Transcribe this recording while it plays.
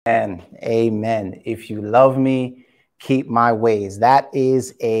And amen. If you love me, keep my ways. That's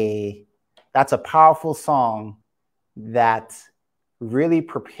a powerful song that really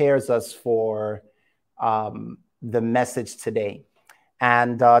prepares us for the message today.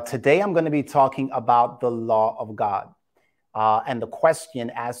 And today I'm going to be talking about the law of God and the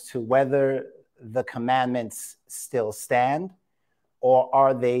question as to whether the commandments still stand or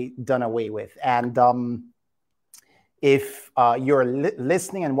are they done away with. And if you're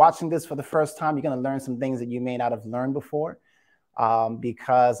listening and watching this for the first time, you're going to learn some things that you may not have learned before,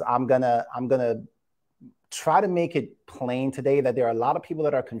 because I'm gonna try to make it plain today that there are a lot of people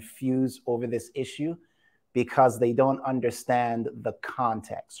that are confused over this issue because they don't understand the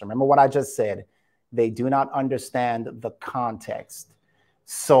context. Remember what I just said. They do not understand the context.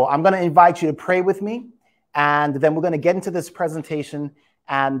 So I'm going to invite you to pray with me, and then we're going to get into this presentation.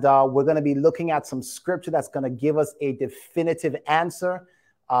 And we're going to be looking at some scripture that's going to give us a definitive answer.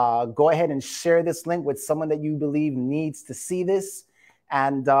 Go ahead and share this link with someone that you believe needs to see this.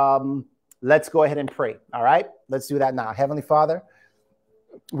 And let's go ahead and pray. All right, let's do that now. Heavenly Father,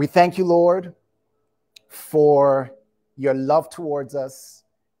 we thank you, Lord, for your love towards us.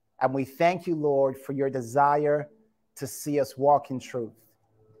 And we thank you, Lord, for your desire to see us walk in truth.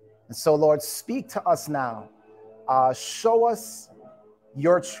 And so, Lord, speak to us now. Show us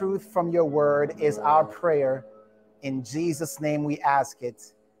your truth from your word is our prayer. In Jesus' name we ask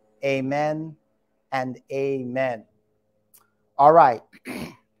it. Amen and amen. All right.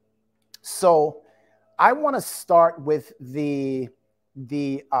 So I want to start with the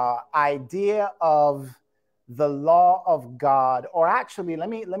idea of the law of God, or actually, let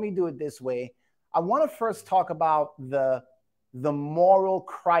me do it this way. I want to first talk about the moral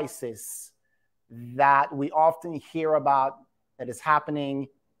crisis that we often hear about that is happening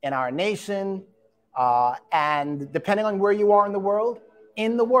in our nation, and depending on where you are in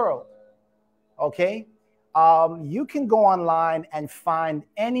the world, okay? You can go online and find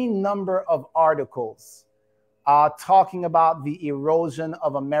any number of articles talking about the erosion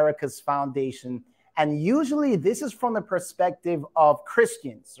of America's foundation. And usually this is from the perspective of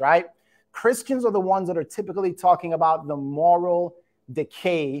Christians, right? Christians are the ones that are typically talking about the moral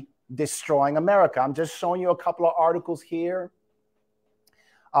decay destroying America. I'm just showing you a couple of articles here.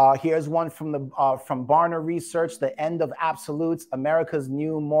 Here's one from Barna Research, The End of Absolutes, America's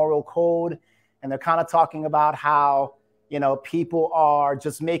New Moral Code. And they're kind of talking about how, people are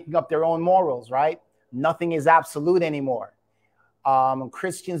just making up their own morals, right? Nothing is absolute anymore.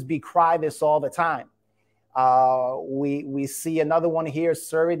 Christians decry this all the time. We see another one here,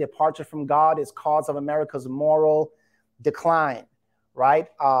 Surrey, Departure from God is Cause of America's Moral Decline, right?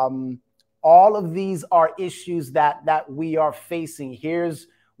 All of these are issues that we are facing. Here's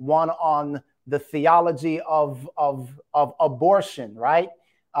one on the theology of abortion, right?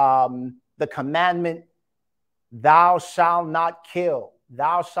 The commandment, thou shalt not kill,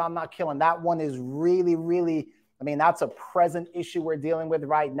 thou shalt not kill. And that one is really, really, that's a present issue we're dealing with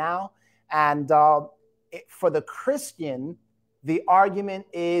right now. And for the Christian, the argument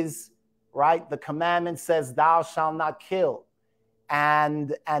is, right, the commandment says, thou shalt not kill.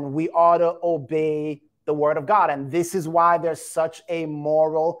 And we ought to obey the word of God. And this is why there's such a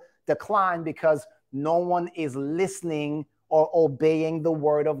moral decline, because no one is listening or obeying the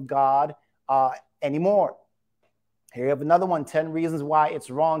word of God anymore. Here you have another one, 10 reasons why it's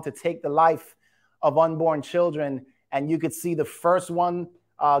wrong to take the life of unborn children. And you could see the first one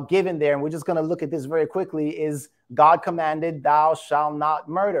given there, and we're just going to look at this very quickly, is God commanded, thou shalt not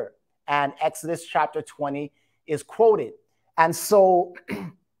murder. And Exodus chapter 20 is quoted. And so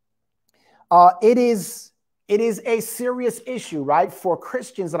it is a serious issue, right, for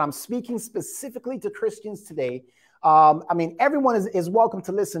Christians. And I'm speaking specifically to Christians today. Everyone is welcome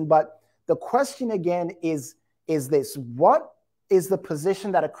to listen, but the question again is this: what is the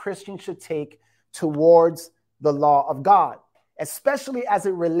position that a Christian should take towards the law of God, especially as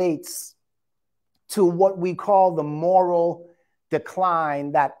it relates to what we call the moral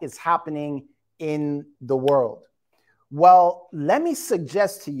decline that is happening in the world? Well, let me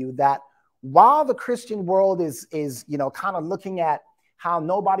suggest to you that while the Christian world is kind of looking at how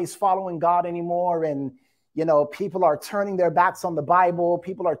nobody's following God anymore, and people are turning their backs on the Bible,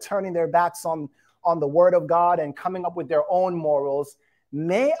 people are turning their backs on the word of God and coming up with their own morals,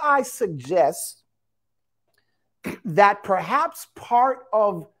 may I suggest that perhaps part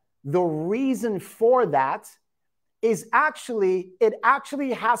of the reason for that is it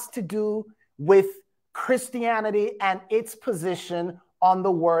actually has to do with Christianity and its position on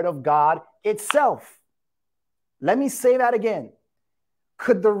the word of God itself. Let me say that again.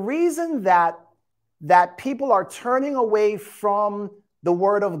 Could the reason that people are turning away from the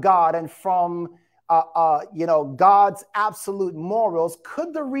word of God and from God's absolute morals,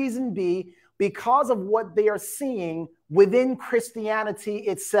 could the reason be because of what they are seeing within Christianity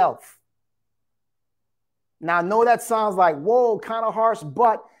itself? Now, I know that sounds like, whoa, kind of harsh,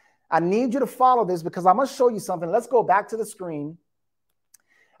 but I need you to follow this because I'm going to show you something. Let's go back to the screen.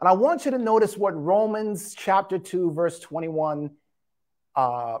 And I want you to notice what Romans chapter 2, verse 21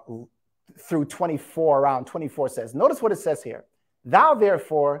 through 24, around 24 says. Notice what it says here. Thou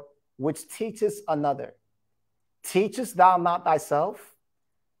therefore, which teachest another, teachest thou not thyself?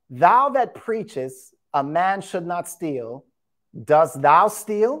 Thou that preachest a man should not steal, dost thou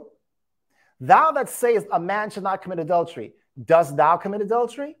steal? Thou that sayest a man should not commit adultery, dost thou commit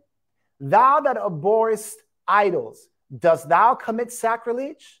adultery? Thou that abhorrest idols, dost thou commit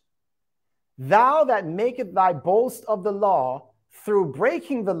sacrilege? Thou that makest thy boast of the law, through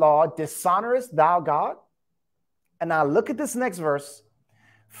breaking the law, dishonorest thou God? And now look at this next verse.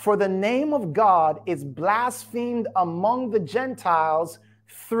 For the name of God is blasphemed among the Gentiles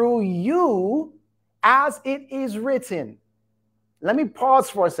through you, as it is written. Let me pause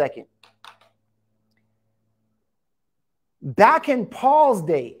for a second. Back in Paul's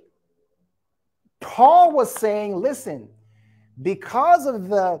day, Paul was saying, listen, because of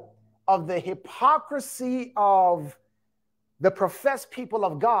the hypocrisy of the professed people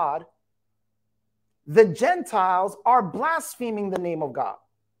of God, the Gentiles are blaspheming the name of God.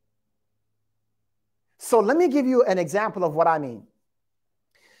 So let me give you an example of what I mean.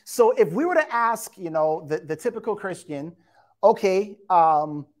 So if we were to ask, the typical Christian, okay,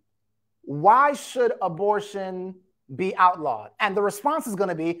 why should abortion be outlawed? And the response is going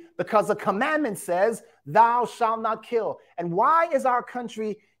to be, because the commandment says, thou shalt not kill. And why is our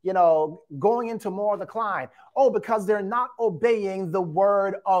country, going into moral decline? Oh, because they're not obeying the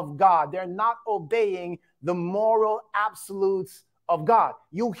word of God. They're not obeying the moral absolutes of God.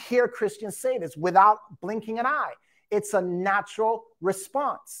 You hear Christians say this without blinking an eye. It's a natural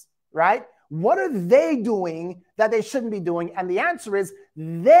response, right? What are they doing that they shouldn't be doing? And the answer is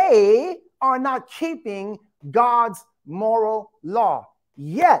they are not keeping God's moral law.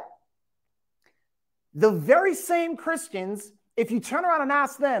 Yet, the very same Christians, if you turn around and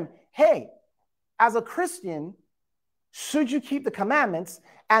ask them, hey, as a Christian, should you keep the commandments?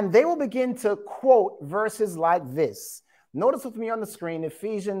 And they will begin to quote verses like this. Notice with me on the screen,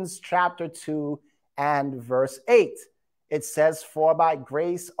 Ephesians chapter 2 and verse 8. It says, for by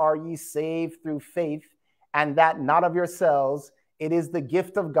grace are ye saved through faith, and that not of yourselves, it is the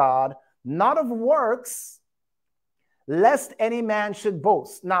gift of God, not of works, lest any man should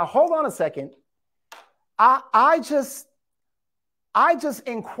boast. Now, hold on a second. I just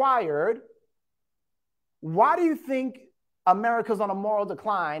inquired, why do you think America's on a moral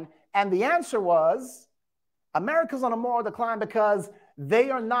decline? And the answer was, America's on a moral decline because they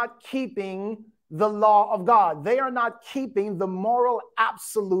are not keeping the law of God. They are not keeping the moral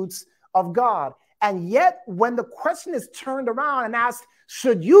absolutes of God. And yet, when the question is turned around and asked,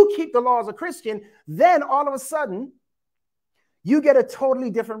 should you keep the law as a Christian? Then all of a sudden, you get a totally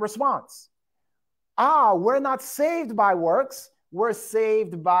different response. We're not saved by works. We're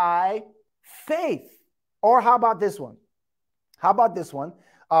saved by faith. Or how about this one?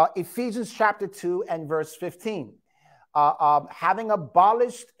 Ephesians chapter 2 and verse 15. Having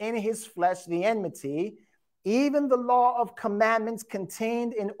abolished in his flesh the enmity, even the law of commandments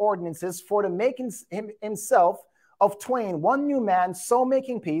contained in ordinances, for to make himself of twain one new man, so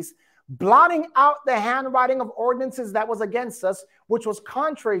making peace, blotting out the handwriting of ordinances that was against us, which was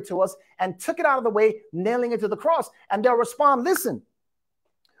contrary to us, and took it out of the way, nailing it to the cross. And they'll respond, listen,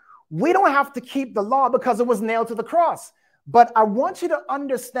 we don't have to keep the law because it was nailed to the cross. But I want you to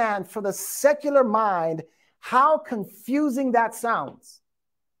understand, for the secular mind, how confusing that sounds.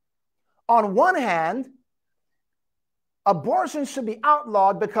 On one hand, abortion should be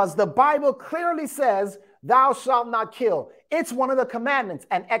outlawed because the Bible clearly says, thou shalt not kill. It's one of the commandments,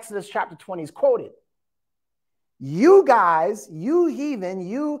 and Exodus chapter 20 is quoted. You guys, you heathen,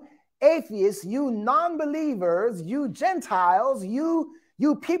 you atheists, you non-believers, you Gentiles, you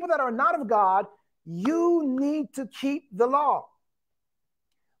people that are not of God, you need to keep the law.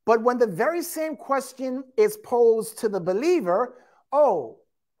 But when the very same question is posed to the believer, oh,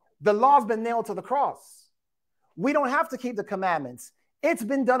 the law's been nailed to the cross. We don't have to keep the commandments. It's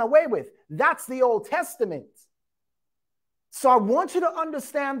been done away with. That's the Old Testament. So I want you to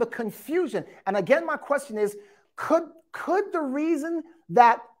understand the confusion. And again, my question is, could the reason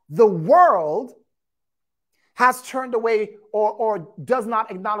that the world has turned away or does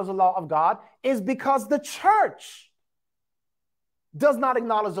not acknowledge the law of God is because the church does not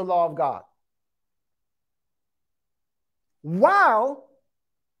acknowledge the law of God? While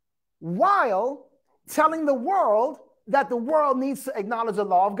while telling the world that the world needs to acknowledge the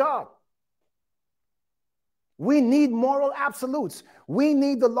law of God. We need moral absolutes. We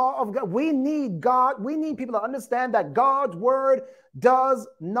need the law of God. We need God. We need people to understand that God's word does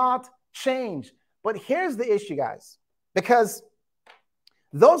not change. But here's the issue, guys, because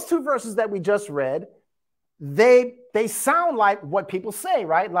those two verses that we just read, they sound like what people say,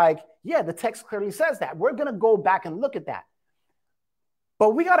 right? Like, yeah, the text clearly says that. We're going to go back and look at that.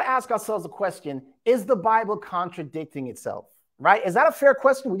 But we got to ask ourselves a question: is the Bible contradicting itself? Right? Is that a fair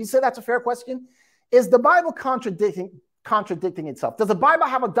question? Would you say that's a fair question? Is the Bible contradicting itself? Does the Bible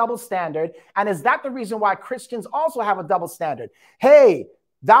have a double standard? And is that the reason why Christians also have a double standard? Hey,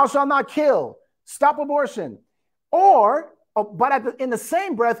 thou shalt not kill. Stop abortion. But in the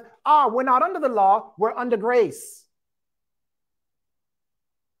same breath, we're not under the law, we're under grace.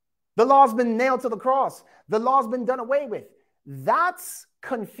 The law's been nailed to the cross. The law's been done away with. That's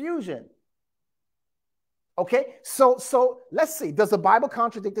confusion. Okay, so let's see. Does the Bible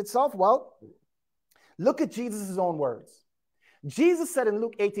contradict itself? Well, look at Jesus' own words. Jesus said in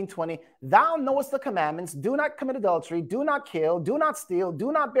Luke 18:20, thou knowest the commandments: do not commit adultery, do not kill, do not steal,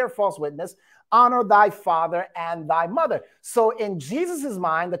 do not bear false witness, honor thy father and thy mother. So in Jesus'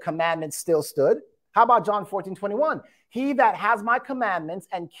 mind, the commandments still stood. How about John 14:21? He that has my commandments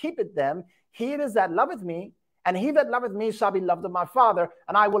and keepeth them, he it is that loveth me, and he that loveth me shall be loved of my Father,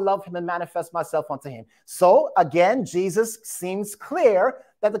 and I will love him and manifest myself unto him. So again, Jesus seems clear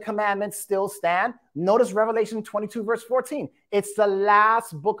that the commandments still stand. Notice Revelation 22, verse 14. It's the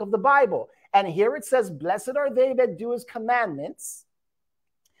last book of the Bible. And here it says, blessed are they that do his commandments,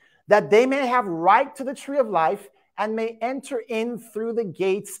 that they may have right to the tree of life and may enter in through the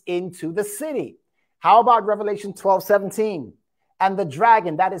gates into the city. How about Revelation 12:17? And the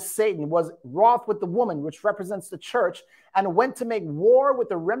dragon, that is Satan, was wroth with the woman, which represents the church, and went to make war with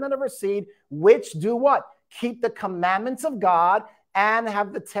the remnant of her seed, which do what? Keep the commandments of God and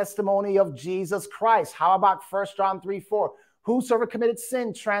have the testimony of Jesus Christ. How about 1 John 3:4? Whosoever committed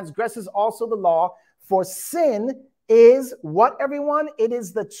sin transgresses also the law, for sin is what, everyone? It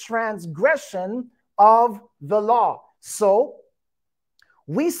is the transgression of the law. So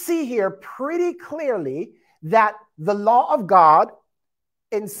we see here pretty clearly that the law of God,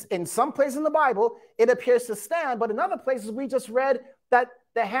 in some places in the Bible, it appears to stand, but in other places we just read that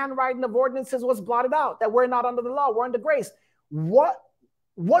the handwriting of ordinances was blotted out, that we're not under the law, we're under grace.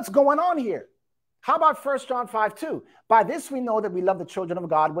 What's going on here? How about 1 John 5:2? By this we know that we love the children of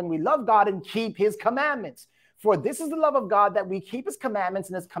God, when we love God and keep his commandments. For this is the love of God, that we keep his commandments,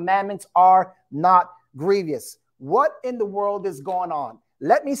 and his commandments are not grievous. What in the world is going on?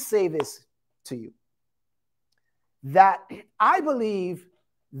 Let me say this to you, that I believe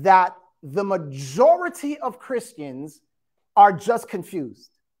that the majority of Christians are just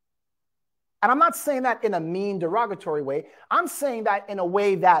confused. And I'm not saying that in a mean, derogatory way. I'm saying that in a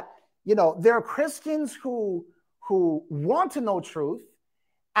way that, there are Christians who want to know truth,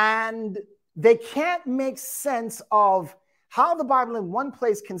 and they can't make sense of how the Bible in one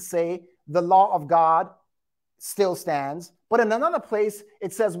place can say the law of God still stands, but in another place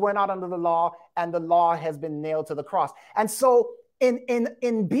it says we're not under the law and the law has been nailed to the cross. And so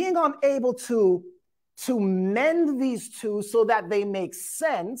in being unable to mend these two so that they make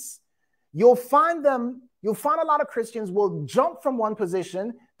sense, you'll find a lot of Christians will jump from one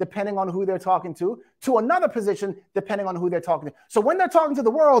position, depending on who they're talking to another position, depending on who they're talking to. So when they're talking to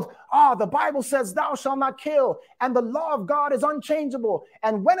the world, the Bible says thou shalt not kill, and the law of God is unchangeable.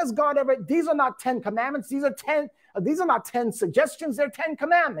 And when has God ever, these are not 10 commandments, these are not 10 suggestions, they're 10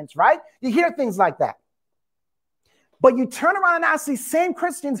 commandments, right? You hear things like that. But you turn around and ask these same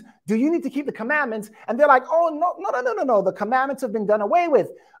Christians, do you need to keep the commandments? And they're like, oh, no. The commandments have been done away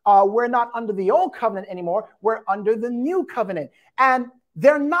with. We're not under the old covenant anymore. We're under the new covenant. And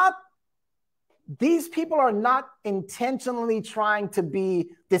these people are not intentionally trying to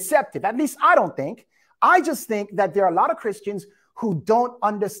be deceptive. At least I don't think. I just think that there are a lot of Christians who don't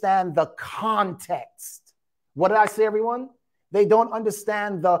understand the context. What did I say, everyone? They don't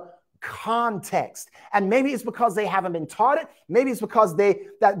understand the context. And maybe it's because they haven't been taught it. Maybe it's because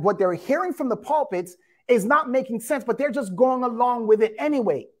that what they're hearing from the pulpits is not making sense, but they're just going along with it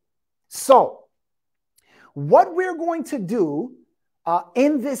anyway. So what we're going to do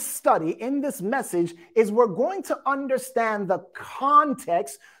in this study, in this message, is we're going to understand the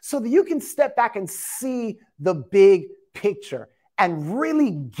context so that you can step back and see the big picture and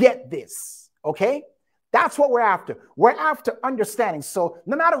really get this, okay? That's what we're after. We're after understanding. So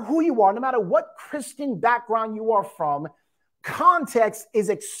no matter who you are, no matter what Christian background you are from, context is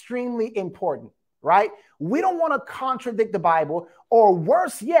extremely important. right? We don't want to contradict the Bible, or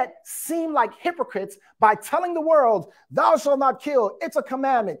worse yet, seem like hypocrites by telling the world, thou shalt not kill. It's a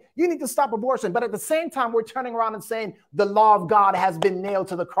commandment. You need to stop abortion. But at the same time, we're turning around and saying the law of God has been nailed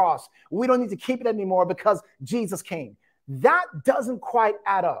to the cross. We don't need to keep it anymore because Jesus came. That doesn't quite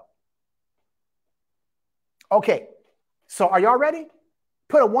add up. Okay, so are y'all ready?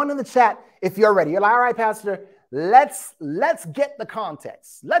 Put a 1 in the chat if you're ready. You're like, all right, Pastor, let's get the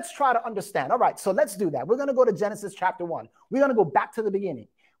context. Let's try to understand. All right, so let's do that. We're going to go to Genesis chapter 1. We're going to go back to the beginning.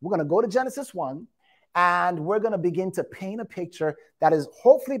 We're going to go to Genesis 1, and we're going to begin to paint a picture that is,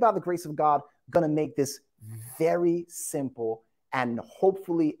 hopefully by the grace of God, going to make this very simple and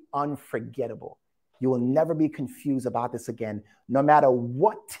hopefully unforgettable. You will never be confused about this again, no matter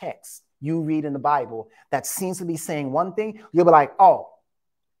what text you read in the Bible that seems to be saying one thing. You'll be like, oh,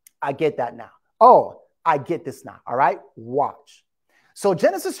 I get that now. Oh, I get this now. All right, watch. So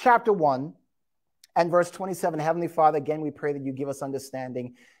Genesis chapter 1 and verse 27, Heavenly Father, again, we pray that you give us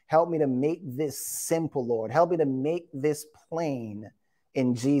understanding. Help me to make this simple, Lord. Help me to make this plain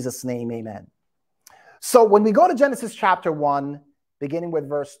in Jesus' name, amen. So when we go to Genesis chapter 1, beginning with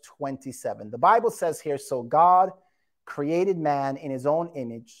verse 27, the Bible says here, so God created man in his own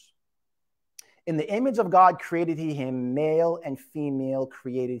image. In the image of God created he him, male and female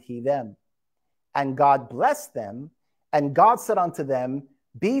created he them. And God blessed them, and God said unto them,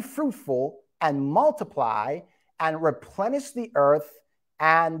 be fruitful and multiply and replenish the earth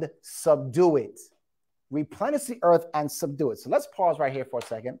and subdue it. Replenish the earth and subdue it. So let's pause right here for a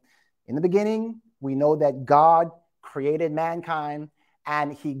second. In the beginning, we know that God created mankind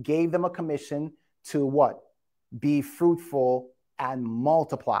and he gave them a commission to what? Be fruitful and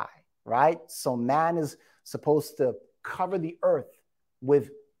multiply. Right? So man is supposed to cover the earth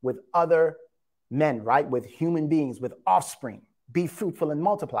with other men, right? With human beings, with offspring, be fruitful and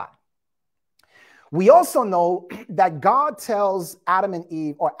multiply. We also know that God tells Adam and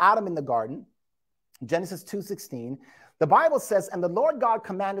Eve, or Adam in the garden, Genesis 2:16, the Bible says, and the Lord God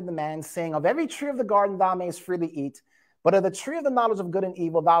commanded the man, saying, of every tree of the garden thou mayest freely eat, but of the tree of the knowledge of good and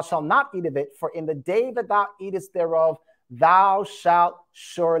evil thou shalt not eat of it, for in the day that thou eatest thereof, thou shalt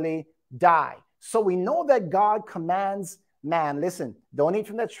surely die. So we know that God commands man, listen, don't eat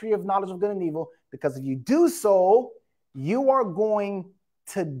from that tree of knowledge of good and evil, because if you do so, you are going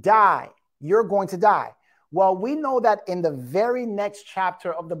to die. You're going to die. Well, we know that in the very next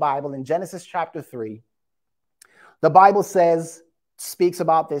chapter of the Bible, in Genesis chapter 3, the Bible speaks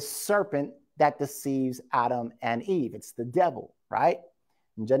about this serpent that deceives Adam and Eve. It's the devil, right?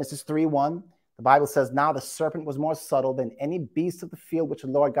 In Genesis 3:1, the Bible says, now the serpent was more subtle than any beast of the field which the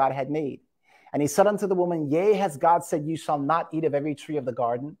Lord God had made. And he said unto the woman, yea, has God said, you shall not eat of every tree of the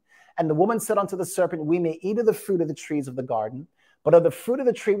garden? And the woman said unto the serpent, we may eat of the fruit of the trees of the garden, but of the fruit of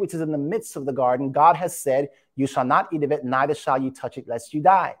the tree which is in the midst of the garden, God has said, you shall not eat of it, neither shall you touch it, lest you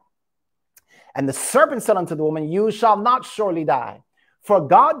die. And the serpent said unto the woman, you shall not surely die. For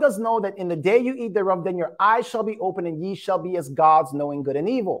God does know that in the day you eat thereof, then your eyes shall be open, and ye shall be as gods, knowing good and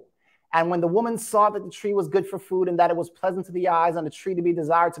evil. And when the woman saw that the tree was good for food, and that it was pleasant to the eyes, and a tree to be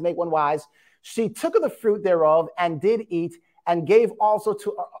desired to make one wise, she took of the fruit thereof, and did eat, and gave also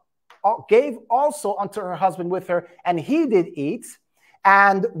unto her husband with her, and he did eat.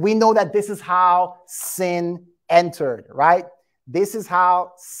 And we know that this is how sin entered, right? This is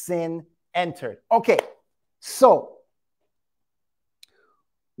how sin entered. Okay, so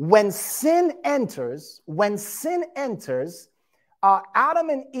when sin enters, Adam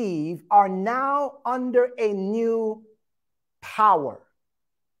and Eve are now under a new power.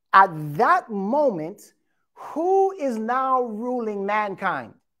 At that moment, who is now ruling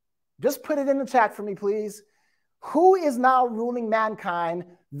mankind? Just put it in the chat for me, please. Who is now ruling mankind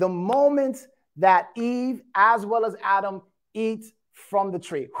the moment that Eve, as well as Adam, eat from the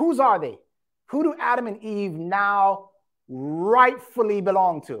tree? Whose are they? Who do Adam and Eve now rightfully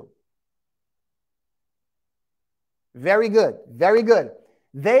belong to? Very good. Very good.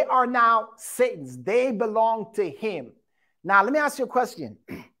 They are now Satan's. They belong to him. Now, let me ask you a question.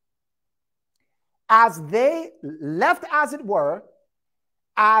 As they left, as it were,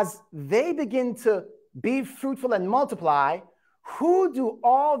 as they begin to be fruitful and multiply, who do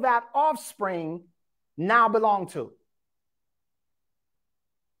all that offspring now belong to?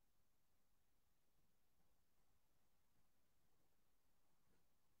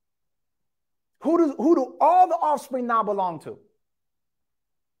 Who do all the offspring now belong to?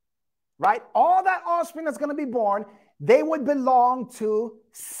 Right? All that offspring that's going to be born, they would belong to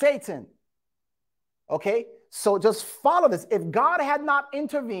Satan. Okay? So just follow this. If God had not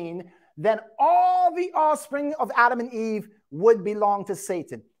intervened, then all the offspring of Adam and Eve would belong to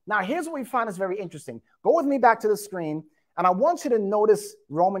Satan. Now, here's what we find is very interesting. Go with me back to the screen, and I want you to notice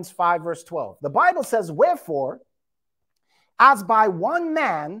Romans 5, verse 12. The Bible says, wherefore, as by one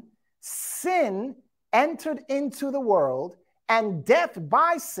man sin entered into the world, and death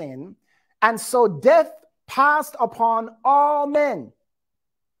by sin, and so death passed upon all men,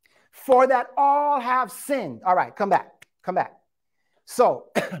 for that all have sinned. All right, come back.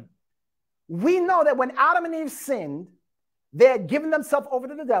 So we know that when Adam and Eve sinned, they had given themselves over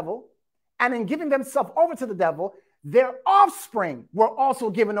to the devil, and in giving themselves over to the devil, their offspring were also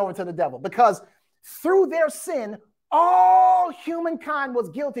given over to the devil, because through their sin, all humankind was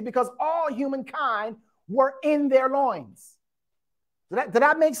guilty, because all humankind were in their loins. Did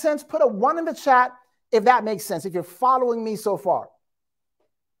that make sense? Put a 1 in the chat if that makes sense, if you're following me so far.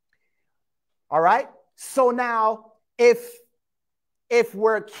 All right. So now, if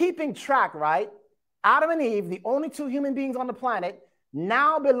we're keeping track, right, Adam and Eve, the only 2 human beings on the planet,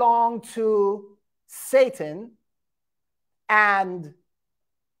 now belong to Satan. And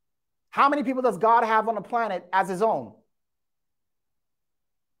how many people does God have on the planet as his own?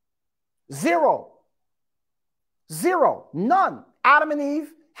 0. None. Adam and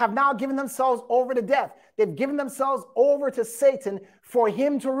Eve have now given themselves over to death. They've given themselves over to Satan for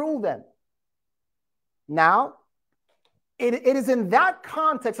him to rule them. Now, it is in that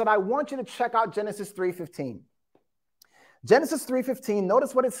context that I want you to check out Genesis 3:15. Genesis 3:15,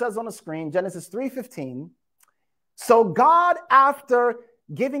 notice what it says on the screen. Genesis 3:15. So God, after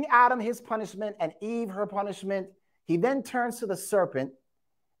giving Adam his punishment and Eve her punishment, he then turns to the serpent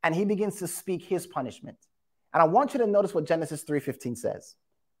and he begins to speak his punishment. And I want you to notice what Genesis 3:15 says.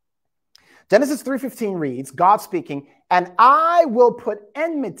 Genesis 3:15 reads, God speaking, and I will put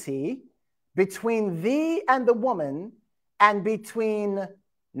enmity between thee and the woman, and between,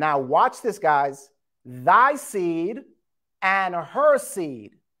 now watch this, guys, thy seed and her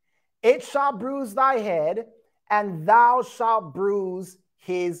seed. It shall bruise thy head, and thou shalt bruise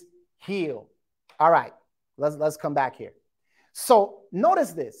his heel. All right, let's come back here. So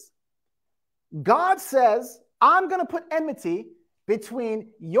notice this. God says, I'm going to put enmity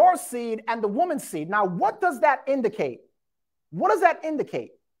between your seed and the woman's seed. Now, what does that indicate? What does that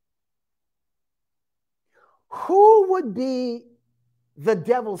indicate? Who would be the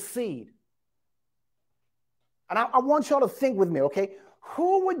devil's seed? And I want y'all to think with me, okay?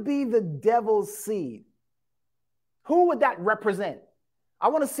 Who would be the devil's seed? Who would that represent? I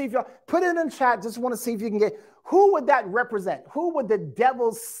want to see if y'all put it in the chat. Just want to see if you can get, who would that represent? Who would the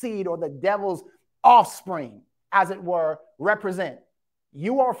devil's seed or the devil's offspring, as it were, represent?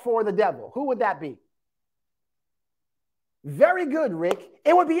 You are for the devil. Who would that be? Very good, Rick.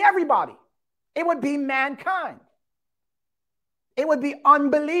 It would be everybody. It would be mankind. It would be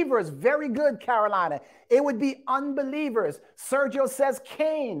unbelievers. Very good, Carolina. It would be unbelievers. Sergio says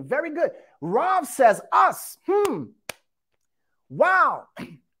Cain. Very good. Rob says us. Wow.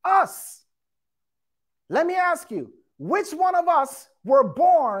 Us. Let me ask you, which one of us were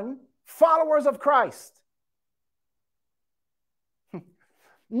born followers of Christ?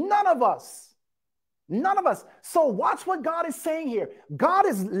 None of us. None of us. So watch what God is saying here. God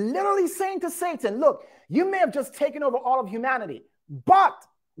is literally saying to Satan, look, you may have just taken over all of humanity, but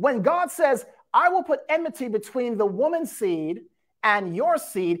when God says, I will put enmity between the woman's seed and your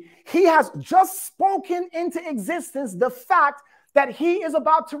seed, he has just spoken into existence the fact that he is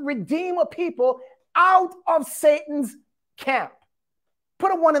about to redeem a people out of Satan's camp.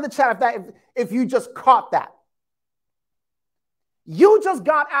 Put a 1 in the chat if you just caught that. You just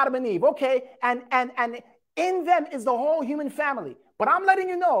got Adam and Eve, okay? And in them is the whole human family. But I'm letting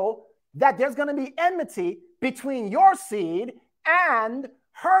you know that there's going to be enmity between your seed and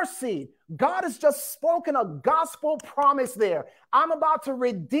her seed. God has just spoken a gospel promise there. I'm about to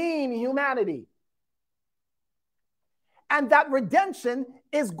redeem humanity. And that redemption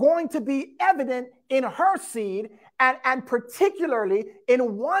is going to be evident in her seed, and particularly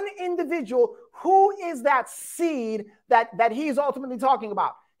in one individual. Who is that seed that he's ultimately talking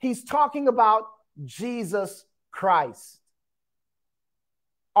about? He's talking about Jesus Christ.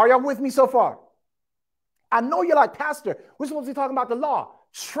 Are y'all with me so far? I know you're like, Pastor, we're supposed to be talking about the law.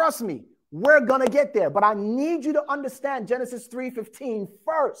 Trust me, we're going to get there. But I need you to understand Genesis 3:15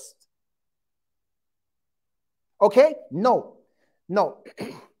 first. Okay? No.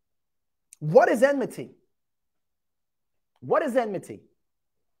 What is enmity? What is enmity?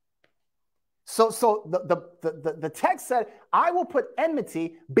 So the text said, I will put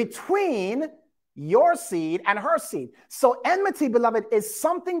enmity between your seed and her seed. So enmity, beloved, is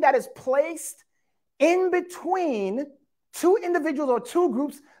something that is placed in between two individuals or two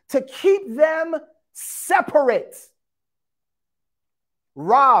groups to keep them separate.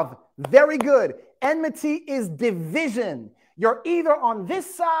 Rav, very good. Enmity is division. You're either on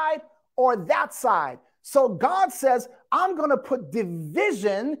this side or that side. So God says, I'm going to put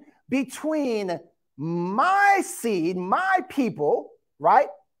division between my seed, my people, right?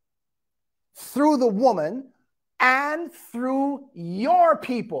 Through the woman and through your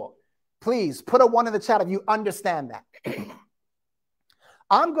people. Please put a 1 in the chat if you understand that.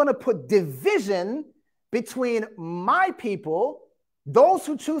 I'm going to put division between my people, those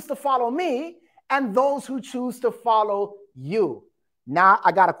who choose to follow me, and those who choose to follow you. Now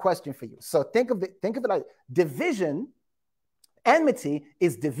I got a question for you. So think of it like division. Enmity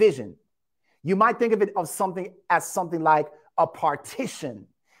is division. You might think of it as something like a partition.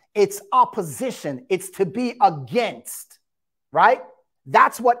 It's opposition. It's to be against, right?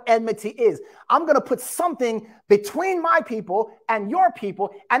 That's what enmity is. I'm going to put something between my people and your people,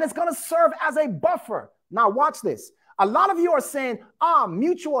 and it's going to serve as a buffer. Now watch this. A lot of you are saying,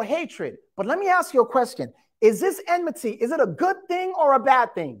 mutual hatred. But let me ask you a question. Is this enmity, is it a good thing or a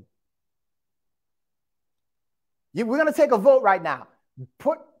bad thing? We're going to take a vote right now.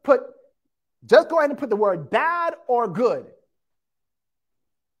 Just go ahead and put the word bad or good.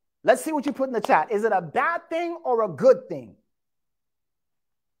 Let's see what you put in the chat. Is it a bad thing or a good thing?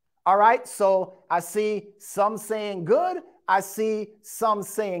 All right, so I see some saying good. I see some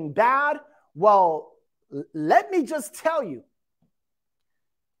saying bad. Well, let me just tell you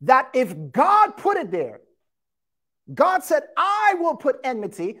that if God put it there, God said, I will put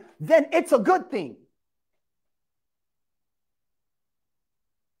enmity, then it's a good thing.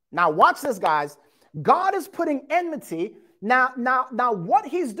 Now watch this, guys. God is putting enmity. Now what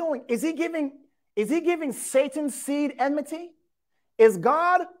he's doing, is he giving Satan's seed enmity? Is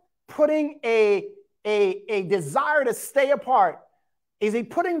God putting a desire to stay apart? Is he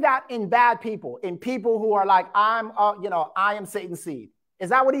putting that in bad people, in people who are like, I am Satan's seed? Is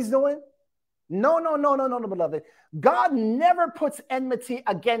that what he's doing? No, beloved. God never puts enmity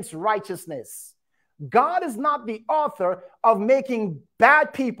against righteousness. God is not the author of making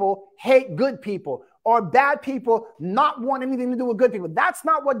bad people hate good people or bad people not want anything to do with good people. That's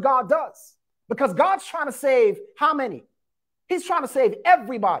not what God does, because God's trying to save how many? He's trying to save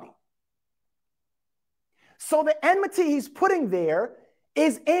everybody. So the enmity he's putting there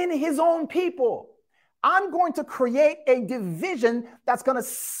is in his own people. I'm going to create a division that's going to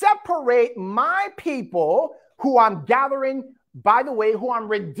separate my people who I'm gathering, by the way, who I'm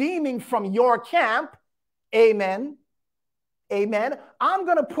redeeming from your camp. Amen. Amen. I'm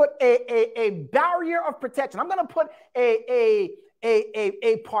going to put a barrier of protection. I'm going to put a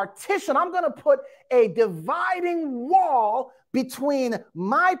partition. I'm going to put a dividing wall between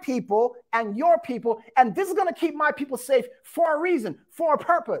my people and your people. And this is going to keep my people safe for a reason, for a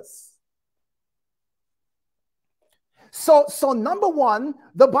purpose. So number one,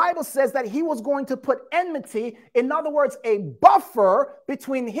 the Bible says that he was going to put enmity, in other words, a buffer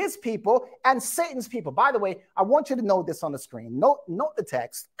between his people and Satan's people. By the way, I want you to note this on the screen. Note the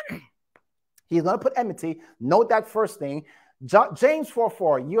text. He's going to put enmity. Note that first thing. James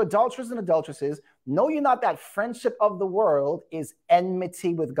 4:4, you adulterers and adulteresses, know you not that friendship of the world is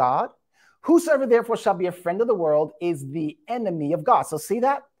enmity with God? Whosoever therefore shall be a friend of the world is the enemy of God. So see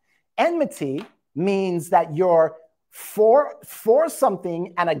that? Enmity means that you're for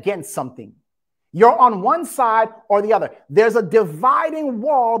something and against something. You're on one side or the other. There's a dividing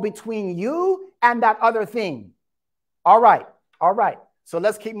wall between you and that other thing. All right. So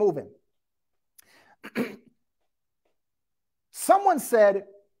let's keep moving. Someone said,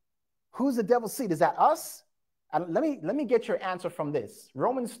 who's the devil's seed? Is that us? And let me get your answer from this.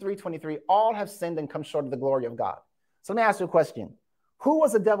 Romans 3:23, all have sinned and come short of the glory of God. So let me ask you a question. Who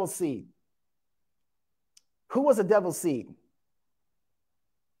was the devil's seed? Who was the devil's seed?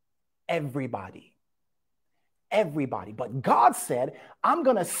 Everybody. Everybody. But God said, I'm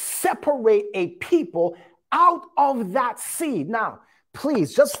going to separate a people out of that seed. Now,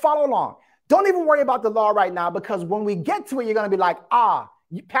 please just follow along. Don't even worry about the law right now, because when we get to it, you're going to be like,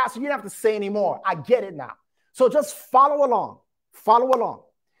 Pastor, you don't have to say anymore. I get it now. So just follow along. Follow along.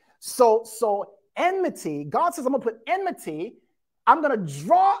 So enmity, God says, I'm going to put enmity. I'm going to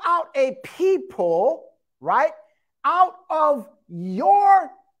draw out a people, right, out of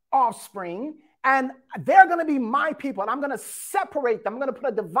your offspring, and they're going to be my people, and I'm going to separate them. I'm going to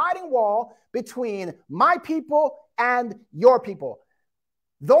put a dividing wall between my people and your people.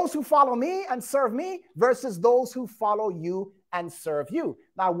 Those who follow me and serve me versus those who follow you and serve you.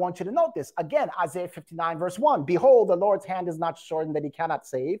 Now, I want you to note this. Again, Isaiah 59, verse 1. Behold, the Lord's hand is not shortened that he cannot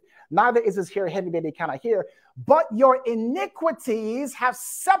save, neither is his ear heavy that he cannot hear. But your iniquities have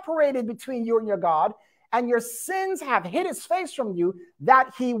separated between you and your God, and your sins have hid his face from you,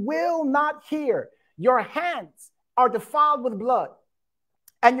 that he will not hear. Your hands are defiled with blood,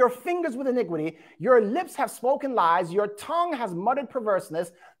 and your fingers with iniquity. Your lips have spoken lies. Your tongue has muttered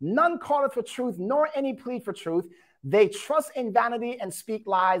perverseness. None calleth for truth, nor any plead for truth. They trust in vanity and speak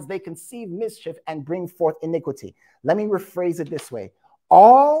lies. They conceive mischief and bring forth iniquity. Let me rephrase it this way.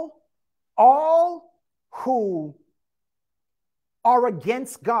 All who are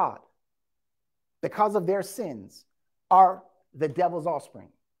against God because of their sins are the devil's offspring.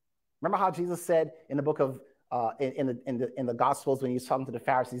 Remember how Jesus said in the book of in the Gospels, when he was talking to the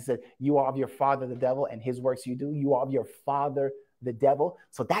Pharisees, he said, "You are of your father the devil, and his works you do. You are of your father the devil."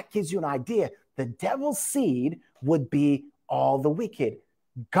 So that gives you an idea. The devil's seed would be all the wicked.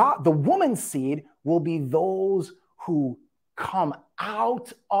 God, the woman's seed, will be those who come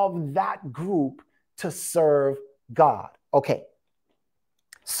out of that group to serve God. Okay.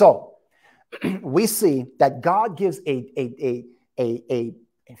 So we see that God gives in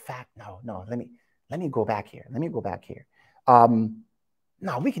fact, no, let me go back here.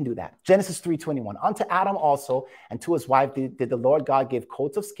 No, we can do that. Genesis 3:21. Unto Adam also and to his wife did the Lord God give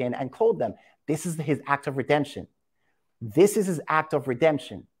coats of skin and clothe them. This is his act of redemption. This is his act of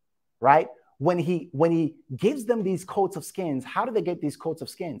redemption, right? When he gives them these coats of skins, how do they get these coats of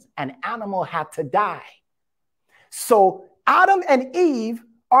skins? An animal had to die. So Adam and Eve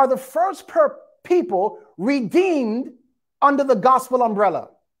are the first people redeemed under the gospel umbrella.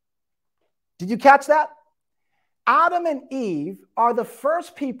 Did you catch that? Adam and Eve are the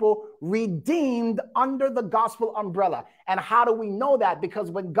first people redeemed under the gospel umbrella. And how do we know that?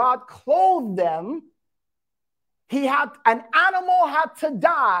 Because when God clothed them, an animal had to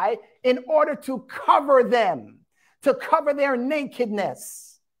die in order to cover them, to cover their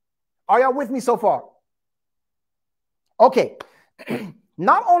nakedness. Are y'all with me so far? Okay.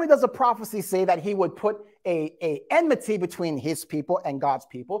 Not only does the prophecy say that he would put a enmity between his people and God's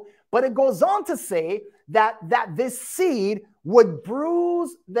people, but it goes on to say that this seed would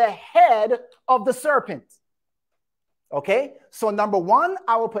bruise the head of the serpent. Okay, so number one,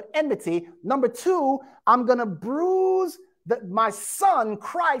 I will put enmity. Number two, I'm going to bruise my son,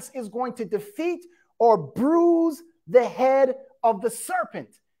 Christ, is going to defeat or bruise the head of the serpent,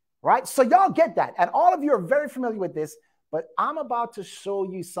 right? So y'all get that. And all of you are very familiar with this, but I'm about to show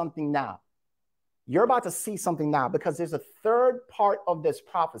you something now. You're about to see something now because there's a third part of this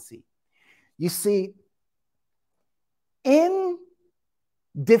prophecy. You see, in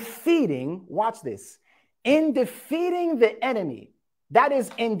defeating, watch this, in defeating the enemy, that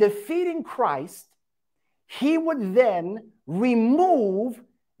is, in defeating Christ, he would then remove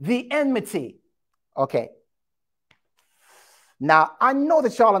the enmity. Okay. Now, I know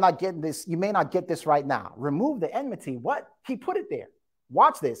that y'all are not getting this. You may not get this right now. Remove the enmity. What? He put it there.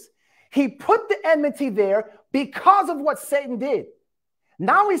 Watch this. He put the enmity there because of what Satan did.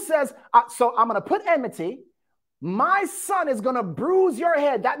 Now he says, so I'm going to put enmity. My son is going to bruise your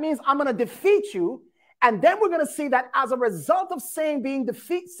head. That means I'm going to defeat you. And then we're going to see that as a result of Satan being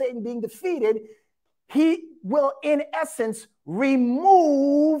defeated, he will, in essence,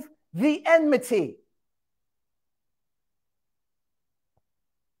 remove the enmity.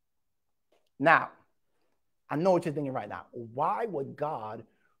 Now, I know what you're thinking right now. Why would God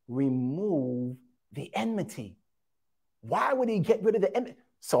remove the enmity? Why would he get rid of the enmity?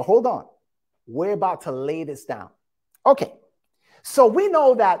 So hold on. We're about to lay this down. Okay. So we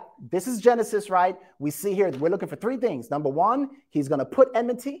know that this is Genesis, right? We see here, we're looking for three things. Number one, he's going to put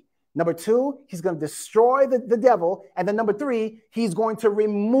enmity. Number two, he's going to destroy the devil. And then number three, he's going to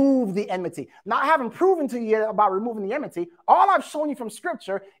remove the enmity. Now, I haven't proven to you yet about removing the enmity. All I've shown you from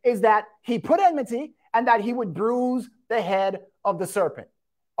scripture is that he put enmity and that he would bruise the head of the serpent.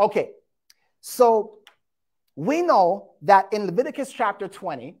 Okay, so we know that in Leviticus chapter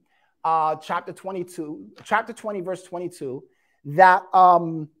 20, chapter 20, verse 22, that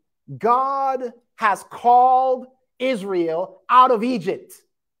God has called Israel out of Egypt.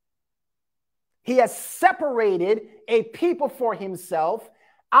 He has separated a people for himself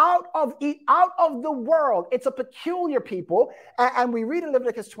out of the world. It's a peculiar people. And we read in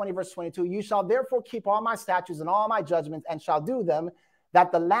Leviticus 20, verse 22, you shall therefore keep all my statutes and all my judgments and shall do them,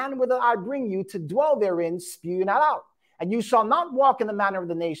 that the land whither I bring you to dwell therein spew you not out. And you shall not walk in the manner of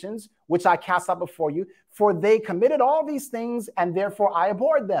the nations, which I cast out before you, for they committed all these things, and therefore I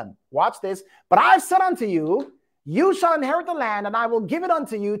abhorred them. Watch this. But I've said unto you, you shall inherit the land, and I will give it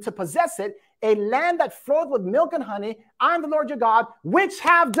unto you to possess it, a land that floweth with milk and honey. I am the Lord your God, which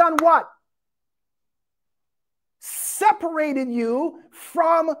have done what? Separated you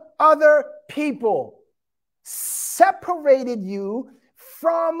from other people. Separated you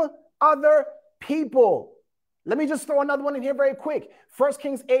from other people. Let me just throw another one in here very quick. 1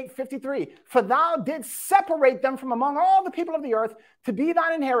 Kings 8:53. For thou didst separate them from among all the people of the earth to be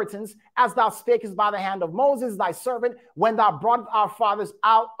thine inheritance, as thou spakest by the hand of Moses, thy servant, when thou brought our fathers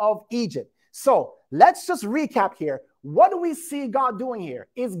out of Egypt. So let's just recap here. What do we see God doing here?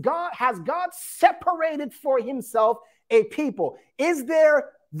 Has God separated for himself a people? Is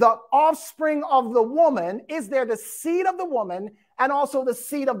there the offspring of the woman? Is there the seed of the woman and also the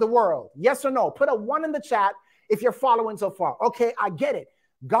seed of the world? Yes or no? Put a 1 in the chat if you're following so far. Okay, I get it.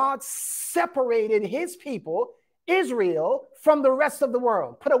 God separated his people, Israel, from the rest of the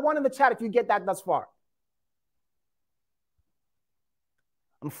world. Put a 1 in the chat if you get that thus far.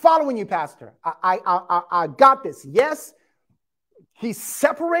 I'm following you, Pastor. I got this. Yes, he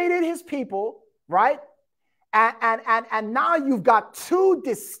separated his people, right? And now you've got 2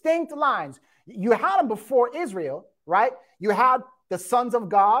 distinct lines. You had them before Israel, right? You had the sons of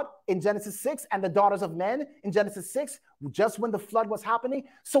God in Genesis 6 and the daughters of men in Genesis 6, just when the flood was happening.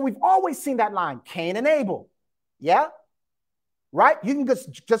 So we've always seen that line, Cain and Abel. Yeah? Right? You can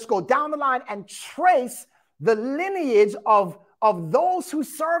just go down the line and trace the lineage of those who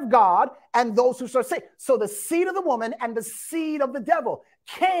serve God and those who serve Satan. So the seed of the woman and the seed of the devil.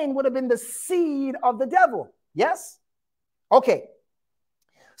 Cain would have been the seed of the devil. Yes? Okay.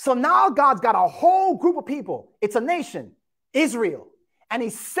 So now God's got a whole group of people. It's a nation, Israel, and he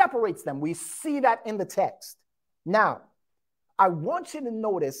separates them. We see that in the text. Now, I want you to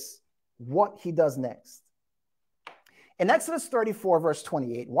notice what he does next. In Exodus 34, verse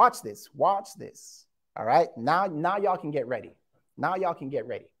 28, watch this. Watch this. All right? Now y'all can get ready. Now y'all can get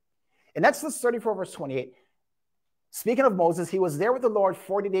ready. In Exodus 34, verse 28, speaking of Moses, he was there with the Lord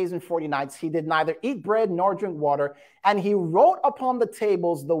 40 days and 40 nights. He did neither eat bread nor drink water. And he wrote upon the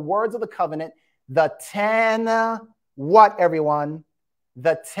tables the words of the covenant, the 10, what, everyone?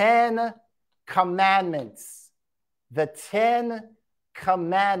 The 10 commandments. The 10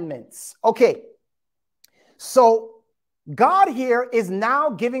 commandments. Okay. So God here is now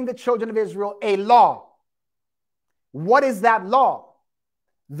giving the children of Israel a law. What is that law?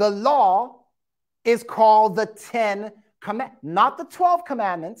 The law is called the 10 commandments, not the 12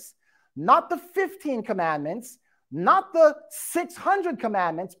 commandments, not the 15 commandments, not the 600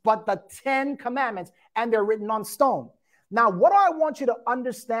 commandments, but the 10 commandments, and they're written on stone. Now, what do I want you to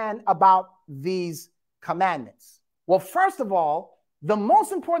understand about these commandments? Well, first of all, the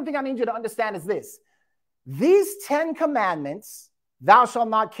most important thing I need you to understand is this. These 10 commandments, thou shalt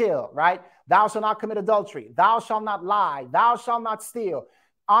not kill, right? Thou shalt not commit adultery. Thou shalt not lie. Thou shalt not steal.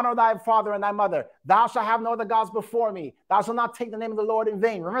 Honor thy father and thy mother. Thou shalt have no other gods before me. Thou shalt not take the name of the Lord in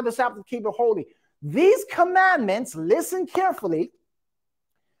vain. Remember the Sabbath to keep it holy. These commandments, listen carefully,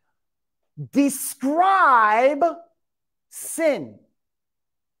 describe sin.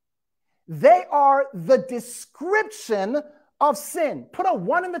 They are the description of sin. Put a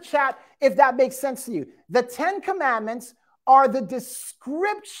 1 in the chat if that makes sense to you. The 10 commandments are the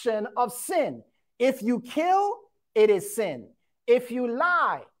description of sin. If you kill, it is sin. If you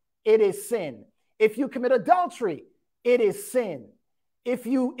lie, it is sin. If you commit adultery, it is sin. If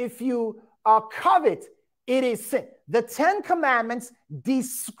you covet, it is sin. The 10 commandments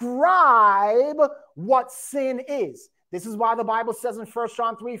describe what sin is. This is why the Bible says in 1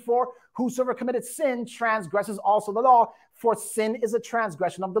 John 3:4, whosoever committed sin transgresses also the law, for sin is a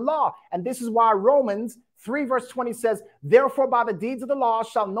transgression of the law. And this is why Romans 3 verse 20 says, therefore by the deeds of the law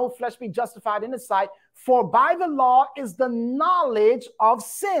shall no flesh be justified in his sight, for by the law is the knowledge of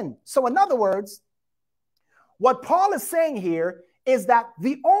sin. So in other words, what Paul is saying here is that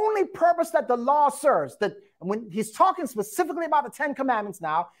the only purpose that the law serves, that when he's talking specifically about the 10 commandments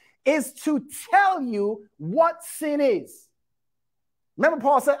now, is to tell you what sin is. Remember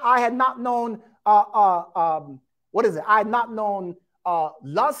Paul said, I had not known, what is it? I had not known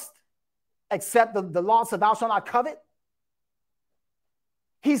lust, except the law said, thou shalt not covet.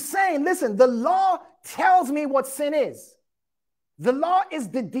 He's saying, listen, the law tells me what sin is. The law is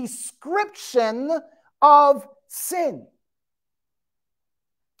the description of sin.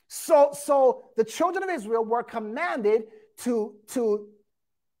 So the children of Israel were commanded to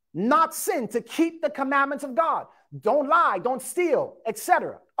not sin, to keep the commandments of God. Don't lie, don't steal,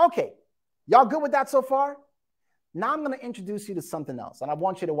 etc. Okay, y'all good with that so far? Now I'm going to introduce you to something else, and I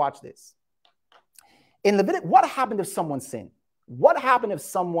want you to watch this. In Leviticus, what happened if someone sinned? What happened if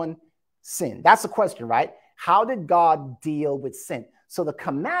someone sinned? That's the question, right? How did God deal with sin? So the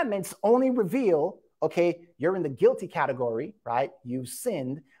commandments only reveal, okay, you're in the guilty category, right? You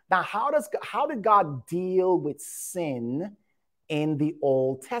sinned. Now, how did God deal with sin in the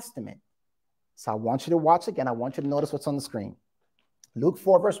Old Testament? So I want you to watch again. I want you to notice what's on the screen. Luke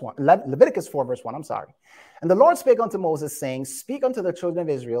 4, verse 1, Leviticus 4, verse 1, I'm sorry. And the Lord spake unto Moses, saying, speak unto the children of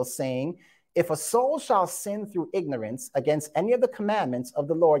Israel, saying, if a soul shall sin through ignorance against any of the commandments of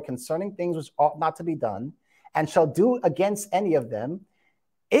the Lord concerning things which ought not to be done, and shall do against any of them,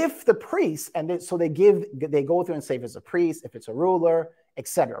 if the priest, and so they go through and say if it's a priest, if it's a ruler,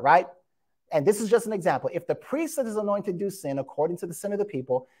 etc., right? And this is just an example. If the priest that is anointed do sin according to the sin of the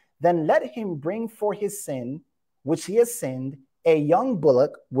people, then let him bring for his sin, which he has sinned, a young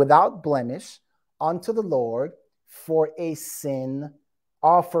bullock without blemish unto the Lord for a sin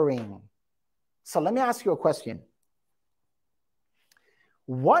offering. So let me ask you a question.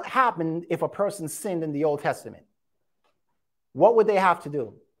 What happened if a person sinned in the Old Testament? What would they have to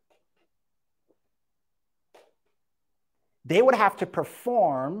do? They would have to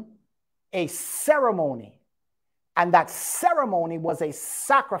perform a ceremony. And that ceremony was a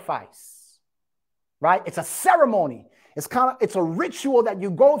sacrifice, right? It's a ceremony. It's a ritual that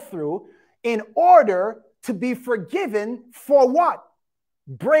you go through in order to be forgiven for what?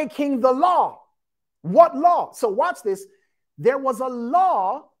 Breaking the law. What law? So watch this. There was a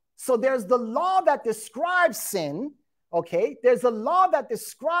law. So there's the law that describes sin. Okay. There's a law that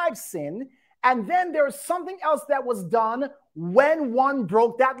describes sin. And then there's something else that was done when one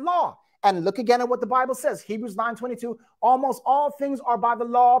broke that law. And look again at what the Bible says. Hebrews 9:22, almost all things are by the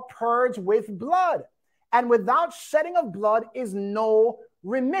law purged with blood. And without shedding of blood is no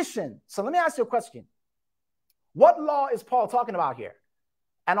remission. So let me ask you a question. What law is Paul talking about here?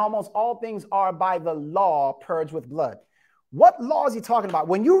 And almost all things are by the law purged with blood. What law is he talking about?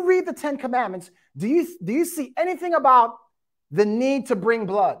 When you read the 10 Commandments, do you see anything about the need to bring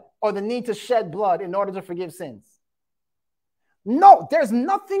blood or the need to shed blood in order to forgive sins? No, there's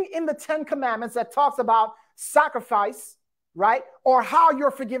nothing in the 10 Commandments that talks about sacrifice, right? Or how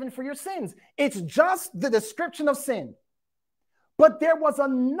you're forgiven for your sins. It's just the description of sin. But there was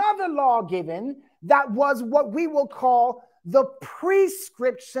another law given that was what we will call the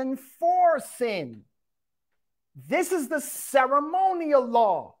prescription for sin. This is the ceremonial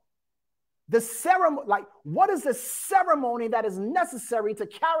law. The ceremony, like, what is the ceremony that is necessary to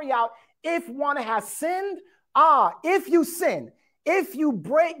carry out if one has sinned? If you sin, if you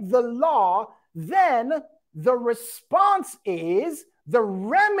break the law, then the response is, the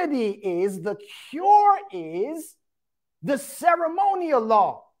remedy is, the cure is the ceremonial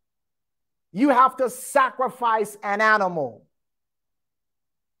law. You have to sacrifice an animal.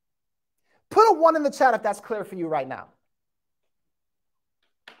 Put a 1 in the chat if that's clear for you right now.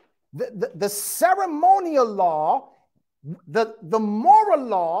 The ceremonial law, the moral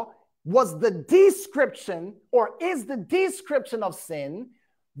law was the description, or is the description of sin.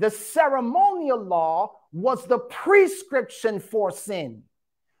 The ceremonial law was the prescription for sin.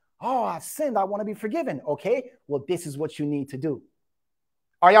 Oh, I've sinned. I want to be forgiven. Okay, well, this is what you need to do.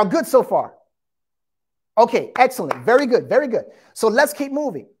 Are y'all good so far? Okay, excellent. Very good. Very good. So let's keep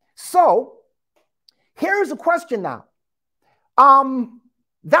moving. So here's a question now.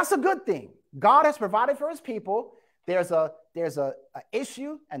 That's a good thing. God has provided for his people. There's a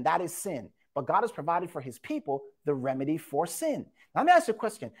issue, and that is sin. But God has provided for his people the remedy for sin. Now, let me ask you a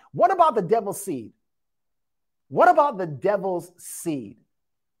question. What about the devil's seed? What about the devil's seed?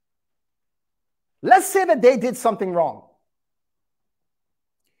 Let's say that they did something wrong.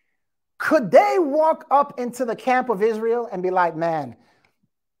 Could they walk up into the camp of Israel and be like, man,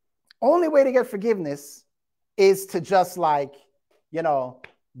 only way to get forgiveness is to just like,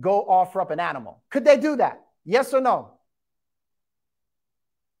 go offer up an animal? Could they do that? Yes or no?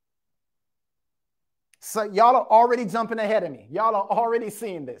 So y'all are already jumping ahead of me. Y'all are already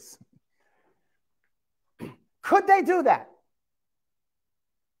seeing this. Could they do that?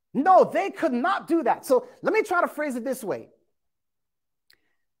 No, they could not do that. So let me try to phrase it this way.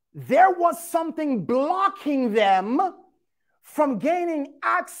 There was something blocking them from gaining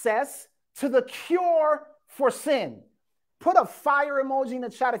access to the cure for sin. Put a fire emoji in the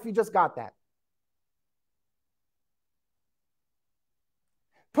chat if you just got that.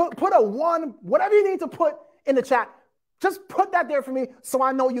 Put a 1, whatever you need to put in the chat. Just put that there for me so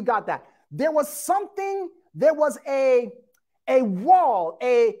I know you got that. There was something, there was a wall,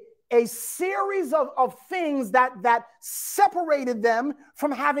 a series of things that separated them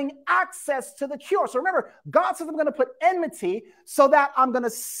from having access to the cure. So remember, God says I'm going to put enmity so that I'm going to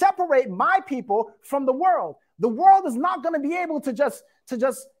separate my people from the world. The world is not going to be able to just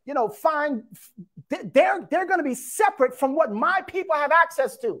find, they're going to be separate from what my people have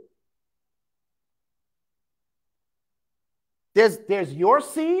access to. There's your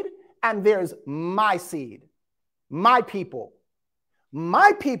seed and there's my seed, my people.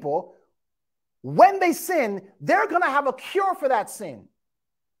 My people When they sin, they're going to have a cure for that sin.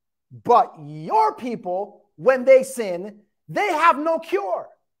 But your people, when they sin, they have no cure.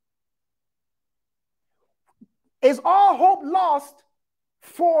 Is all hope lost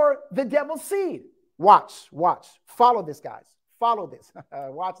for the devil's seed? Watch. Follow this, guys. Follow this.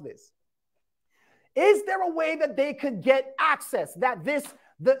 Watch this. Is there a way that they could get access? That these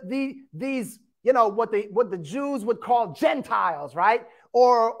what the Jews would call Gentiles, right?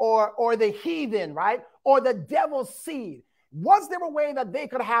 Or the heathen, right? Or the devil's seed. Was there a way that they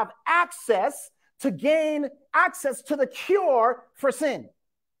could have access to gain access to the cure for sin,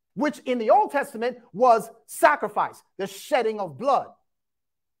 which in the Old Testament was sacrifice, the shedding of blood?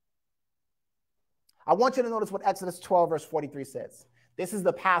 I want you to notice what Exodus 12, verse 43 says. This is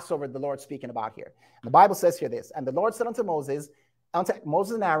the Passover the Lord's speaking about here. The Bible says here this, and the Lord said unto Moses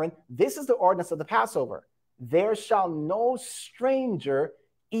and Aaron, this is the ordinance of the Passover. There shall no stranger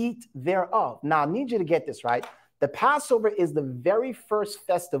eat thereof. Now, I need you to get this, right? The Passover is the very first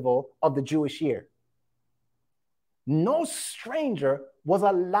festival of the Jewish year. No stranger was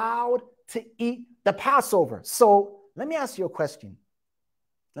allowed to eat the Passover. So let me ask you a question.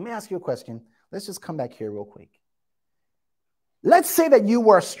 Let's just come back here real quick. Let's say that you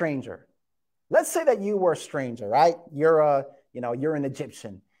were a stranger. Right? You're an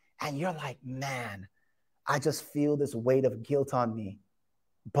Egyptian, and you're like, man, I just feel this weight of guilt on me.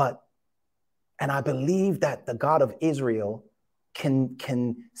 And I believe that the God of Israel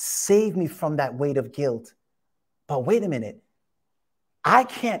can save me from that weight of guilt. But wait a minute. I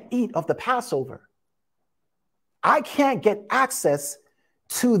can't eat of the Passover. I can't get access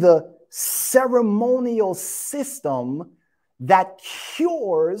to the ceremonial system that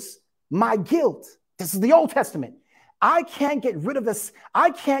cures my guilt. This is the Old Testament. I can't get rid of this. I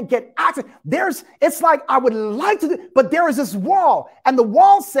can't get access. It's like I would like to, but there is this wall. And the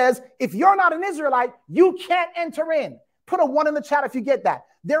wall says, if you're not an Israelite, you can't enter in. Put a 1 in the chat if you get that.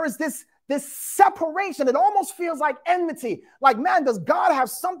 There is this separation. It almost feels like enmity. Like, man, does God have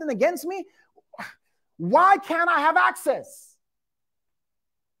something against me? Why can't I have access?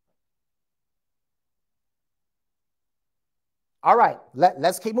 All right,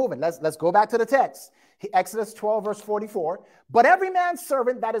 let's keep moving. Let's go back to the text. Exodus 12, verse 44. But every man's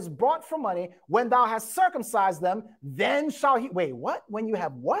servant that is brought for money, when thou hast circumcised them, then shall he. Wait, what? When you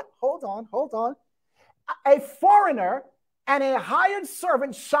have what? Hold on. A foreigner and a hired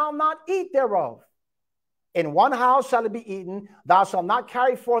servant shall not eat thereof. In one house shall it be eaten. Thou shalt not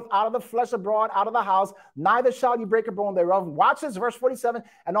carry forth out of the flesh abroad out of the house, neither shall you break a bone thereof. Watch this, verse 47.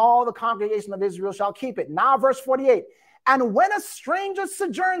 And all the congregation of Israel shall keep it. Now, verse 48. And when a stranger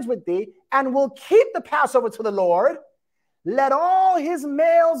sojourns with thee and will keep the Passover to the Lord, let all his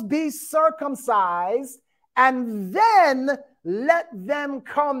males be circumcised, and then let them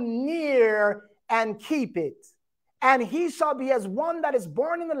come near and keep it. And he shall be as one that is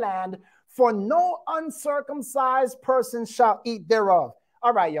born in the land, for no uncircumcised person shall eat thereof.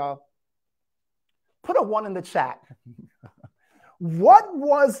 All right, y'all. Put a 1 in the chat. What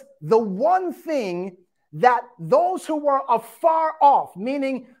was the one thing that those who were afar off,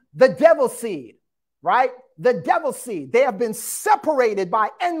 meaning the devil's seed, right? The devil's seed, they have been separated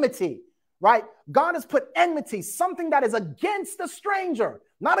by enmity, right? God has put enmity, something that is against the stranger,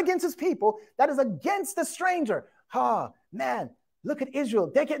 not against his people, that is against the stranger. Man, look at Israel.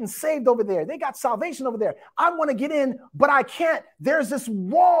 They're getting saved over there. They got salvation over there. I want to get in, but I can't. There's this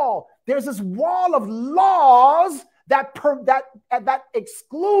wall. There's this wall of laws that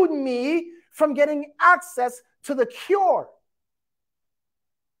exclude me from getting access to the cure.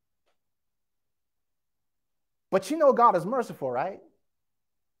 But you know God is merciful, right?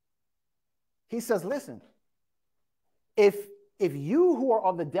 He says, listen, if you who are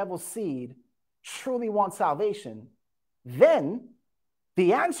of the devil's seed truly want salvation, then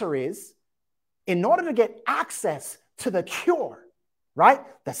the answer is, in order to get access to the cure, right?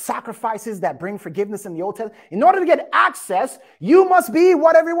 The sacrifices that bring forgiveness in the Old Testament. In order to get access, you must be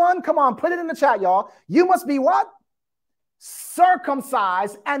what, everyone? Come on, put it in the chat, y'all. You must be what?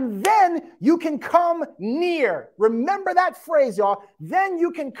 Circumcised, and then you can come near. Remember that phrase, y'all. Then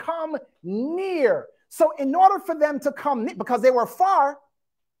you can come near. So in order for them to come near, because they were far,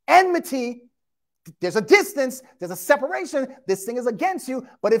 enmity, there's a distance, there's a separation. This thing is against you.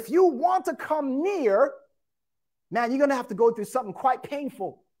 But if you want to come near, man, you're going to have to go through something quite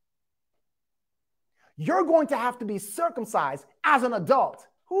painful. You're going to have to be circumcised as an adult.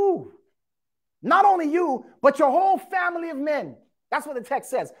 Ooh. Not only you, but your whole family of men. That's what the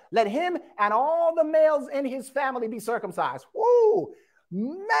text says. Let him and all the males in his family be circumcised. Woo!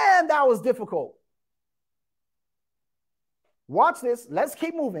 Man, that was difficult. Watch this. Let's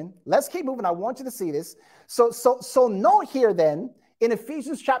keep moving. Let's keep moving. I want you to see this. So note here then in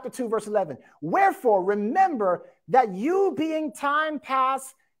Ephesians chapter 2, verse 11. Wherefore, remember that you being time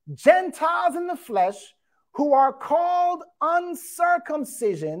past Gentiles in the flesh, who are called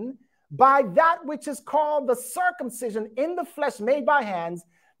uncircumcision by that which is called the circumcision in the flesh made by hands,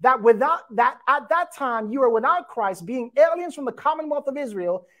 that without that at that time you were without Christ, being aliens from the commonwealth of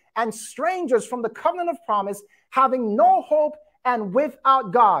Israel and strangers from the covenant of promise, having no hope and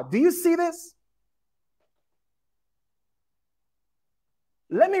without God. Do you see this?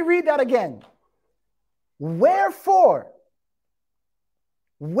 Let me read that again. Wherefore,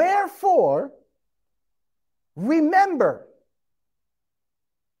 remember.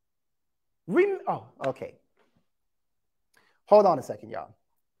 Oh, okay. Hold on a second, y'all.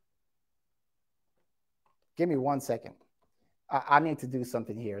 Give me 1 second. I need to do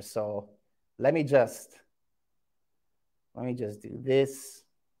something here. So let me just do this.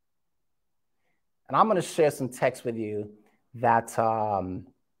 And I'm going to share some text with you that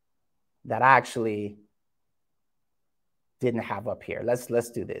that I actually didn't have up here.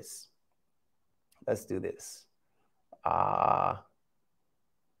 Let's do this. Let's do this.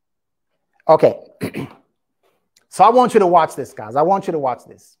 Okay. So I want you to watch this, guys. I want you to watch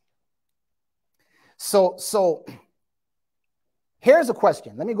this. So here's a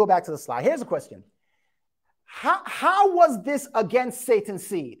question. Let me go back to the slide. Here's a question. How was this against Satan's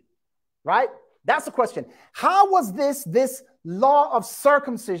seed? Right? That's the question. How was this law of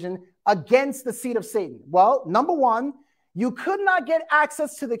circumcision against the seed of Satan? Well, number one, you could not get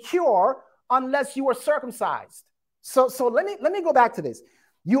access to the cure unless you were circumcised. So let me go back to this.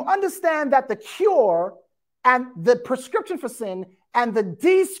 You understand that the cure and the prescription for sin and the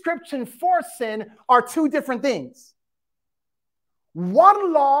description for sin are two different things.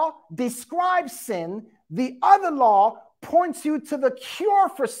 One law describes sin, the other law points you to the cure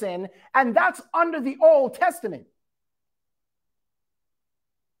for sin, and that's under the Old Testament.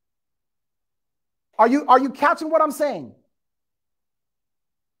 Are you catching what I'm saying?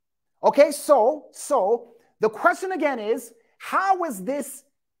 Okay, so the question again is, how is this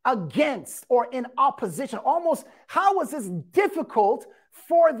against or in opposition? Almost, how was this difficult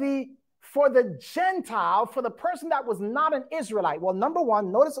for the Gentile, for the person that was not an Israelite? Well, number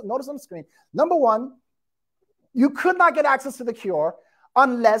one, notice on the screen. Number one, you could not get access to the cure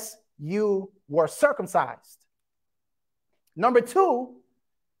unless you were circumcised. Number two,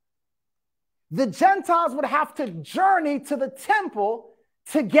 the Gentiles would have to journey to the temple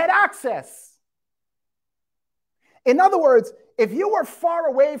to get access. In other words, if you were far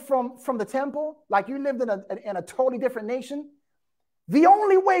away from the temple, like you lived in a totally different nation, the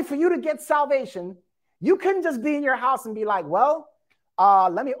only way for you to get salvation, you couldn't just be in your house and be like, well,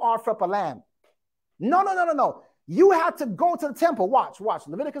 let me offer up a lamb. No. You had to go to the temple. Watch.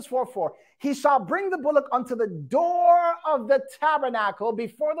 Leviticus 4:4. He shall bring the bullock unto the door of the tabernacle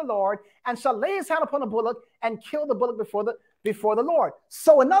before the Lord, and shall lay his hand upon the bullock and kill the bullock before the Lord.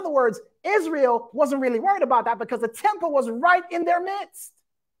 So in other words, Israel wasn't really worried about that because the temple was right in their midst.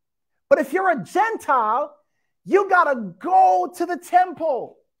 But if you're a Gentile, you got to go to the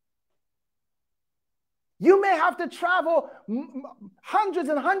temple. You may have to travel hundreds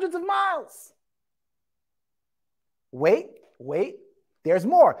and hundreds of miles. Wait, there's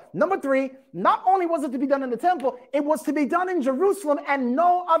more. Number three, not only was it to be done in the temple, it was to be done in Jerusalem and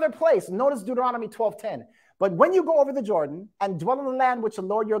no other place. Notice Deuteronomy 12:10. But when you go over the Jordan and dwell in the land which the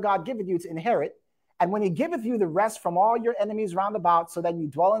Lord your God giveth you to inherit, and when he giveth you the rest from all your enemies round about, so that you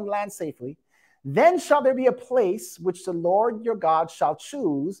dwell in the land safely, then shall there be a place which the Lord your God shall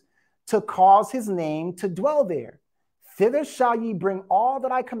choose to cause his name to dwell there. Thither shall ye bring all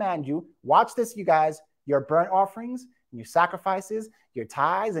that I command you. Watch this, you guys. Your burnt offerings, your sacrifices, your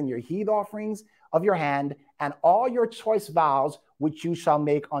tithes, and your heave offerings of your hand, and all your choice vows which you shall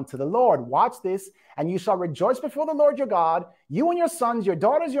make unto the Lord. Watch this. And you shall rejoice before the Lord your God, you and your sons, your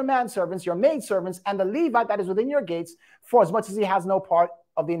daughters, your manservants, your maidservants, and the Levite that is within your gates, for as much as he has no part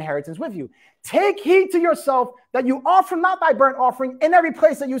of the inheritance with you. Take heed to yourself that you offer not thy burnt offering in every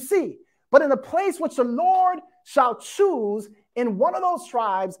place that you see, but in the place which the Lord shall choose in one of those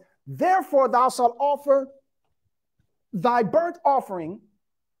tribes. Therefore thou shalt offer thy burnt offering,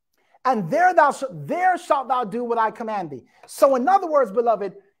 and there shalt thou do what I command thee. So in other words,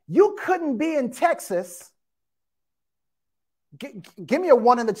 beloved, you couldn't be in Texas. Give me a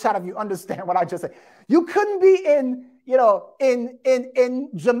 1 in the chat if you understand what I just said. You couldn't be in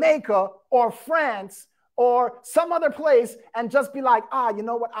Jamaica or France or some other place and just be like, you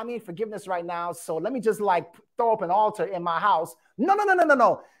know what? I need forgiveness right now. So let me just throw up an altar in my house.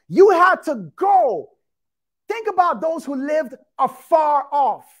 No. You had to go. Think about those who lived afar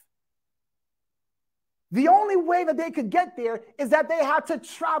off. The only way that they could get there is that they had to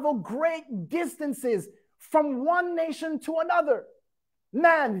travel great distances from one nation to another.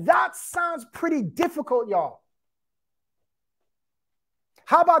 Man, that sounds pretty difficult, y'all.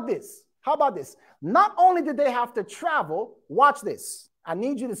 How about this? How about this? Not only did they have to travel, watch this. I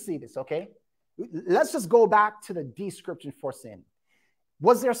need you to see this, okay? Let's just go back to the description for sin.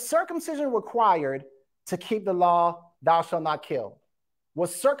 Was there circumcision required to keep the law, thou shalt not kill?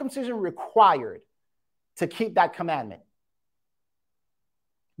 Was circumcision required to keep that commandment?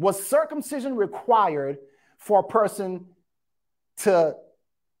 Was circumcision required for a person to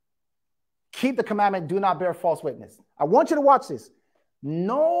keep the commandment, do not bear false witness? I want you to watch this.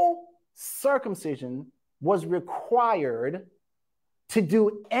 No circumcision was required to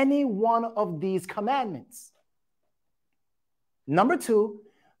do any one of these commandments. Number two,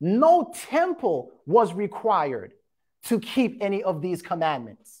 no temple was required to keep any of these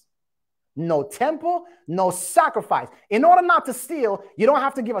commandments. No temple, no sacrifice. In order not to steal, you don't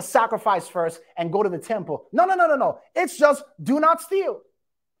have to give a sacrifice first and go to the temple. No. It's just do not steal.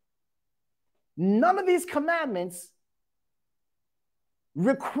 None of these commandments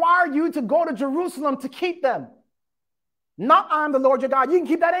require you to go to Jerusalem to keep them. Not I am the Lord your God. You can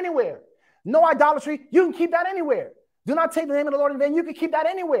keep that anywhere. No idolatry. You can keep that anywhere. Do not take the name of the Lord in vain. You can keep that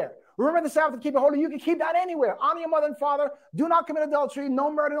anywhere. Remember the Sabbath to keep it holy. You can keep that anywhere. Honor your mother and father. Do not commit adultery.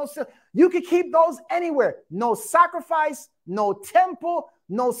 No murder, no sin. You can keep those anywhere. No sacrifice, no temple,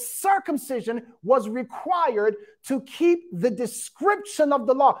 no circumcision was required to keep the description of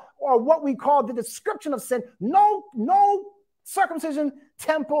the law, or what we call the description of sin. No circumcision,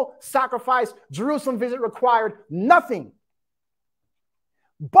 temple, sacrifice, Jerusalem visit required. Nothing.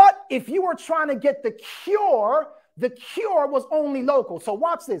 But if you were trying to get the cure was only local. So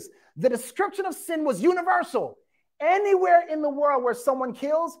watch this. The description of sin was universal. Anywhere in the world where someone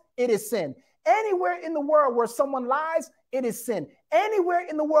kills, it is sin. Anywhere in the world where someone lies, it is sin. Anywhere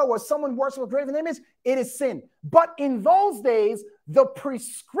in the world where someone worships a graven image, it is sin. But in those days, the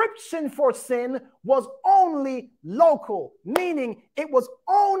prescription for sin was only local, meaning it was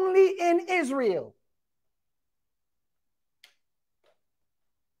only in Israel.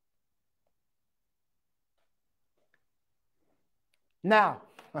 Now,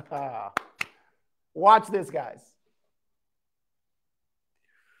 watch this, guys.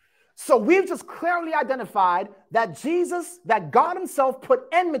 So we've just clearly identified that God himself put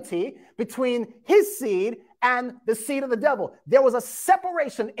enmity between his seed and the seed of the devil. There was a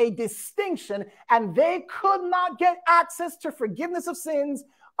separation, a distinction, and they could not get access to forgiveness of sins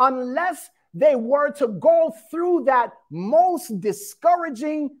unless they were to go through that most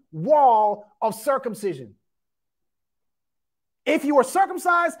discouraging wall of circumcision. If you were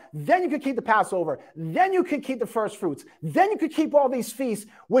circumcised, then you could keep the Passover. Then you could keep the first fruits. Then you could keep all these feasts,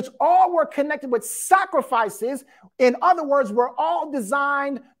 which all were connected with sacrifices. In other words, were all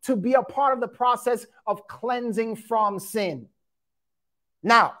designed to be a part of the process of cleansing from sin.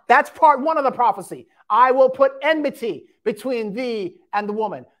 Now, that's part one of the prophecy. I will put enmity between thee and the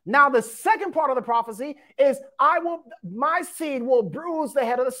woman. Now, the second part of the prophecy is my seed will bruise the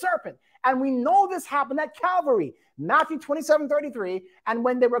head of the serpent. And we know this happened at Calvary. Matthew 27:33, and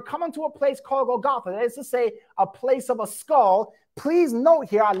when they were coming to a place called Golgotha, that is to say, a place of a skull. Please note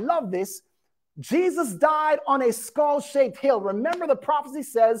here, I love this. Jesus died on a skull-shaped hill. Remember, the prophecy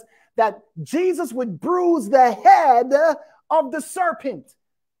says that Jesus would bruise the head of the serpent.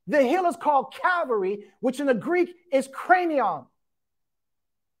 The hill is called Calvary, which in the Greek is cranion.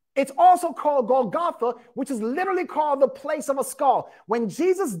 It's also called Golgotha, which is literally called the place of a skull. When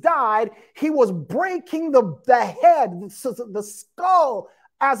Jesus died, he was breaking the head, the skull,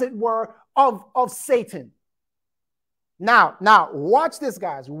 as it were, of Satan. Now, watch this,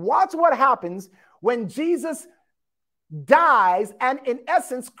 guys. Watch what happens when Jesus dies and, in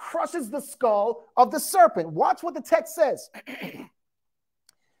essence, crushes the skull of the serpent. Watch what the text says.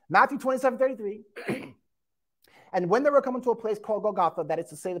 Matthew 27:33. And when they were coming to a place called Golgotha, that is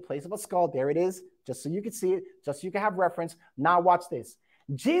to say, the place of a skull, there it is, just so you can see it, just so you can have reference. Now watch this.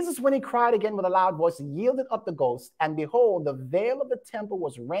 Jesus, when he cried again with a loud voice, yielded up the ghost, and behold, the veil of the temple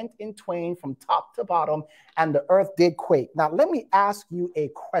was rent in twain from top to bottom, and the earth did quake. Now, let me ask you a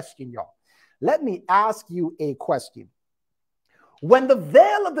question, y'all. Let me ask you a question. When the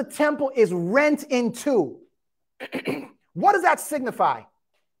veil of the temple is rent in two, what does that signify?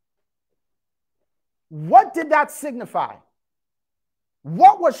 What did that signify?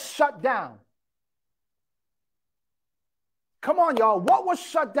 What was shut down? Come on, y'all. What was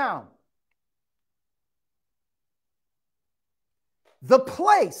shut down? The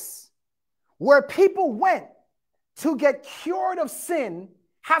place where people went to get cured of sin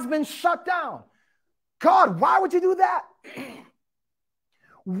has been shut down. God, why would you do that?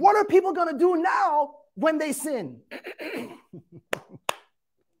 What are people going to do now when they sin?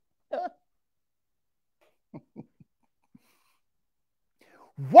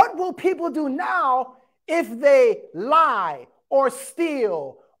 What will people do now if they lie or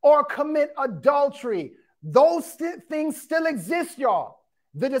steal or commit adultery? Those things still exist, y'all.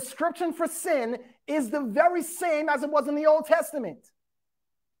 The description for sin is the very same as it was in the Old Testament.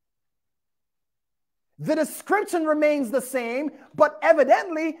 The description remains the same, but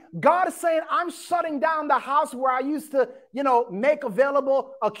evidently God is saying, I'm shutting down the house where I used to, make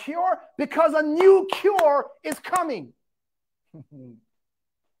available a cure, because a new cure is coming.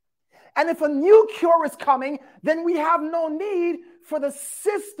 And if a new cure is coming, then we have no need for the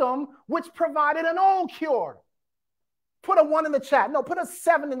system which provided an old cure. Put a 1 in the chat. No, put a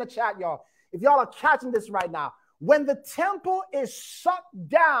 7 in the chat, y'all. If y'all are catching this right now. When the temple is shut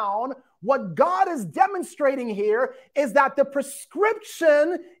down, what God is demonstrating here is that the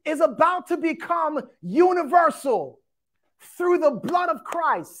prescription is about to become universal through the blood of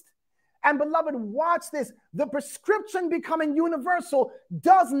Christ. And beloved, watch this. The prescription becoming universal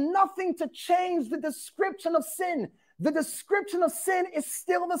does nothing to change the description of sin. The description of sin is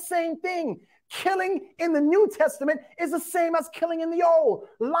still the same thing. Killing in the New Testament is the same as killing in the Old.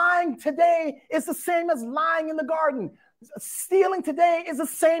 Lying today is the same as lying in the garden. Stealing today is the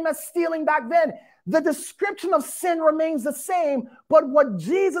same as stealing back then. The description of sin remains the same, but what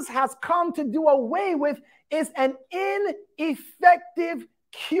Jesus has come to do away with is an ineffective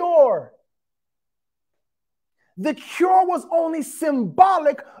cure. The cure was only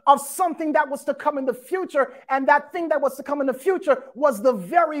symbolic of something that was to come in the future, and that thing that was to come in the future was the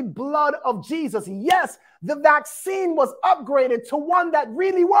very blood of Jesus. Yes, the vaccine was upgraded to one that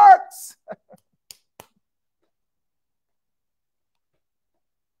really works.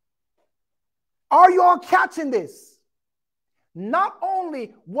 Are you all catching this? Not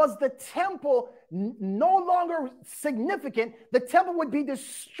only was the temple no longer significant, the temple would be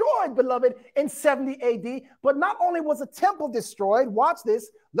destroyed, beloved, in 70 AD. But not only was the temple destroyed, watch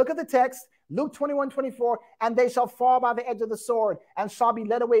this, look at the text, Luke 21:24, and they shall fall by the edge of the sword and shall be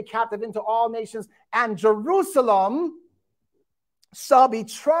led away captive into all nations, and Jerusalem shall be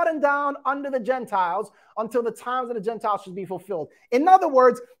trodden down under the Gentiles until the times of the Gentiles should be fulfilled. In other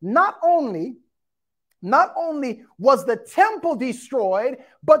words, not only was the temple destroyed,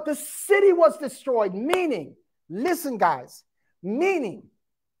 but the city was destroyed. Meaning, listen, guys,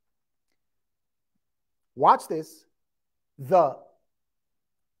 watch this. The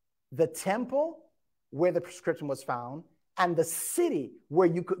temple where the prescription was found and the city where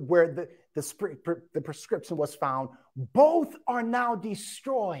the prescription was found, both are now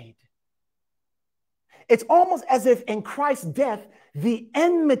destroyed. It's almost as if in Christ's death, the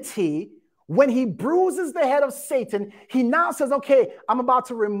enmity, when he bruises the head of Satan, he now says, okay, I'm about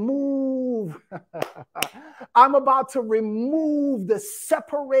to remove the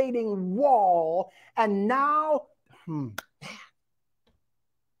separating wall. And now,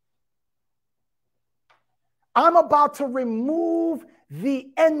 I'm about to remove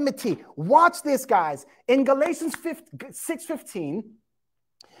the enmity. Watch this, guys. In Galatians 6:15,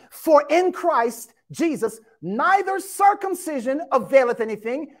 for in Christ Jesus, neither circumcision availeth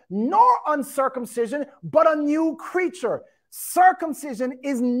anything, nor uncircumcision, but a new creature. Circumcision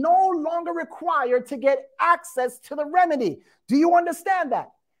is no longer required to get access to the remedy. Do you understand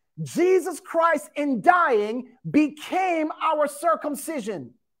that? Jesus Christ, in dying, became our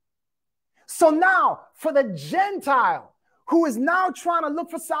circumcision. So now, for the Gentile who is now trying to look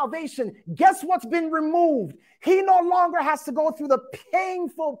for salvation, guess what's been removed? He no longer has to go through the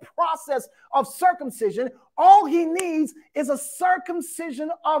painful process of circumcision. All he needs is a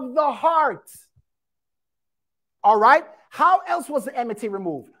circumcision of the heart. All right? How else was the enmity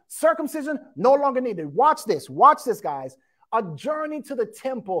removed? Circumcision no longer needed. Watch this, guys. A journey to the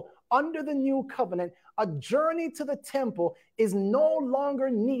temple under the new covenant, a journey to the temple is no longer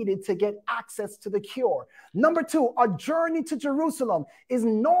needed to get access to the cure. Number two, a journey to Jerusalem is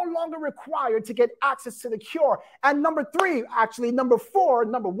no longer required to get access to the cure. And number four,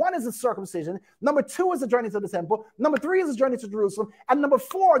 number one is the circumcision. Number two is the journey to the temple. Number three is the journey to Jerusalem. And number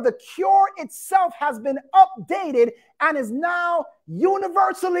four, the cure itself has been updated and is now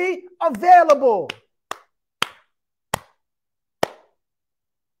universally available.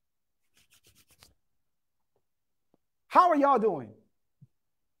 How are y'all doing?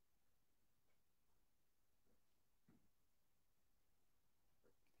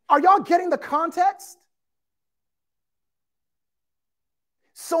 Are y'all getting the context?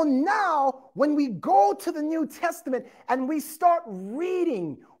 So now when we go to the New Testament and we start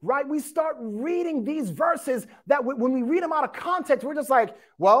reading, right? We start reading these verses that when we read them out of context, we're just like,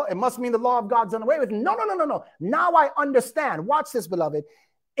 well, it must mean the law of God's done away with. No, no, no, no, no. Now I understand. Watch this, beloved.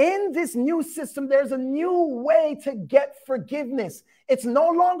 In this new system, there's a new way to get forgiveness. It's no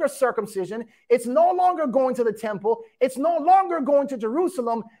longer circumcision. It's no longer going to the temple. It's no longer going to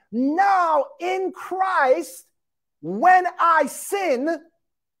Jerusalem. Now in Christ, when I sin,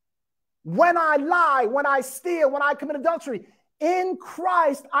 when I lie, when I steal, when I commit adultery, in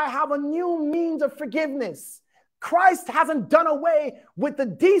Christ, I have a new means of forgiveness. Christ hasn't done away with the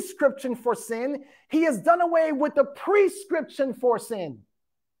description for sin. He has done away with the prescription for sin.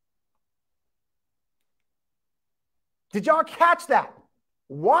 Did y'all catch that?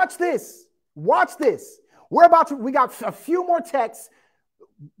 Watch this. Watch this. We got a few more texts,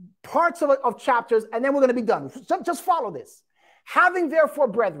 parts of chapters, and then we're going to be done. Just follow this. Having therefore,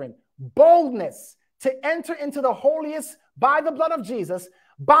 brethren, boldness to enter into the holiest by the blood of Jesus,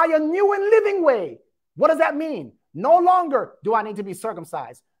 by a new and living way. What does that mean? No longer do I need to be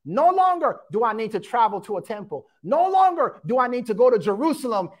circumcised. No longer do I need to travel to a temple. No longer do I need to go to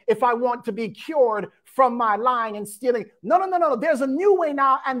Jerusalem if I want to be cured from my lying and stealing. No, no, no, no. There's a new way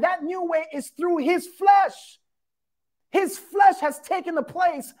now, and that new way is through his flesh. His flesh has taken the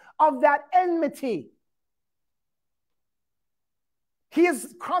place of that enmity. He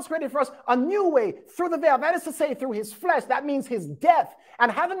has consecrated for us a new way through the veil. That is to say, through his flesh. That means his death. And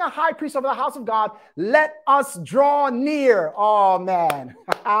having a high priest over the house of God, let us draw near. Oh, man.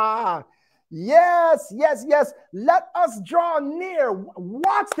 Yes, yes, yes. Let us draw near.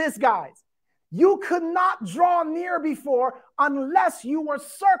 Watch this, guys. You could not draw near before unless you were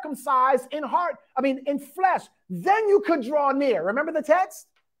circumcised in heart. In flesh. Then you could draw near. Remember the text?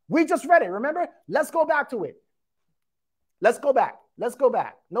 We just read it. Remember? Let's go back to it. Let's go back. Let's go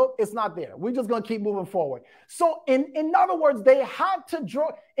back. Nope, it's not there. We're just going to keep moving forward. So in other words, they had to draw,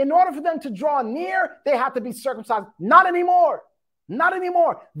 in order for them to draw near, they had to be circumcised. Not anymore. Not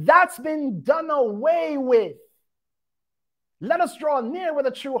anymore. That's been done away with. Let us draw near with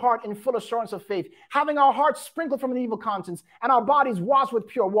a true heart in full assurance of faith, having our hearts sprinkled from an evil conscience and our bodies washed with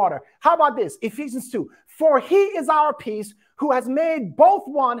pure water. How about this? Ephesians 2. For he is our peace, who has made both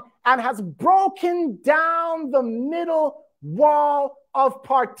one and has broken down the middle wall of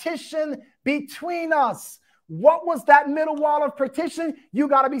partition between us. What was that middle wall of partition? You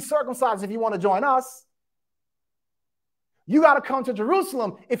got to be circumcised if you want to join us. You got to come to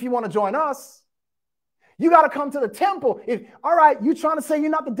Jerusalem if you want to join us. You got to come to the temple. All right, you trying to say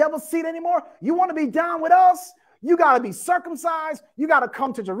you're not the devil's seed anymore? You want to be down with us? You got to be circumcised. You got to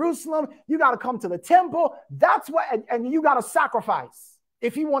come to Jerusalem. You got to come to the temple. That's what, and you got to sacrifice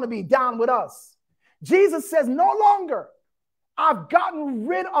if you want to be down with us. Jesus says, no longer. I've gotten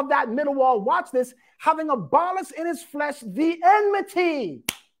rid of that middle wall. Watch this. Having abolished in his flesh the enmity.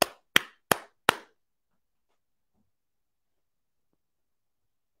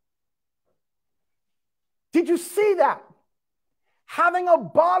 Did you see that? Having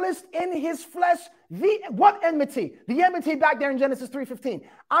abolished in his flesh what enmity? The enmity back there in Genesis 3:15.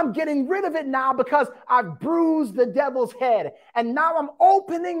 I'm getting rid of it now because I've bruised the devil's head. And now I'm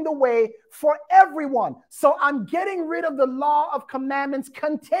opening the way for everyone. So I'm getting rid of the law of commandments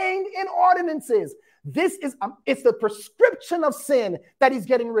contained in ordinances. This is, it's the prescription of sin that he's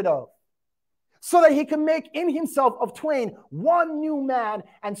getting rid of. So that he can make in himself of twain one new man,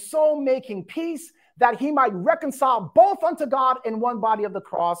 and so making peace, that he might reconcile both unto God in one body of the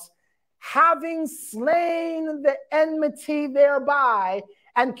cross, having slain the enmity thereby,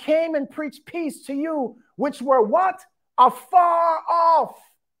 and came and preached peace to you, which were what? Afar off,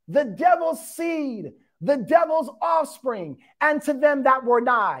 the devil's seed, the devil's offspring, and to them that were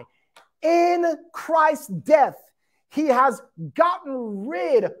nigh. In Christ's death, he has gotten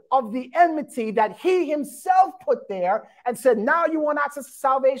rid of the enmity that he himself put there and said, now you want access to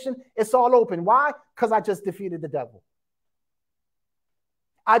salvation? It's all open. Why? Because I just defeated the devil.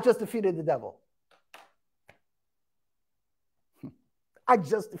 I just defeated the devil. I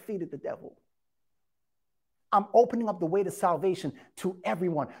just defeated the devil. I'm opening up the way to salvation to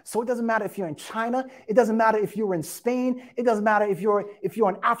everyone. So it doesn't matter if you're in China. It doesn't matter if you're in Spain. It doesn't matter if you're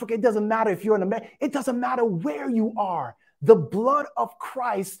in Africa. It doesn't matter if you're in America. It doesn't matter where you are. The blood of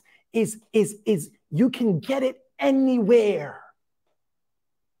Christ is you can get it anywhere.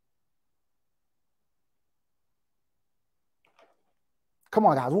 Come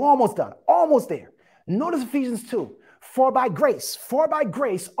on, guys. We're almost done. Almost there. Notice Ephesians 2. For by grace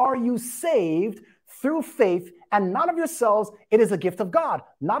are you saved through faith, and not of yourselves, it is a gift of God,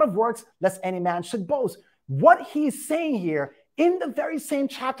 not of works, lest any man should boast. What he's saying here in the very same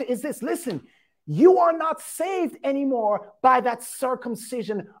chapter is this. Listen, you are not saved anymore by that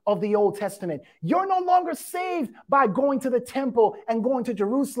circumcision of the Old Testament. You're no longer saved by going to the temple and going to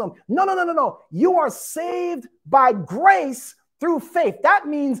Jerusalem. No, no, no, no, no. You are saved by grace through faith. That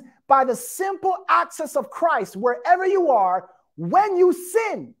means by the simple access of Christ, wherever you are, when you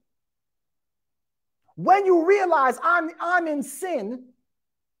sin, when you realize I'm in sin,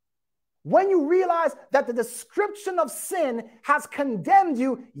 when you realize that the description of sin has condemned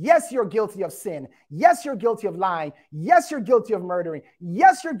you, yes, you're guilty of sin. Yes, you're guilty of lying. Yes, you're guilty of murdering.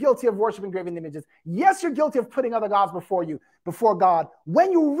 Yes, you're guilty of worshiping graven images. Yes, you're guilty of putting other gods before God.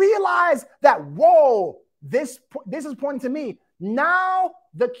 When you realize that, whoa, this is pointing to me. Now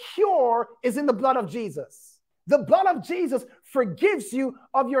the cure is in the blood of Jesus. The blood of Jesus forgives you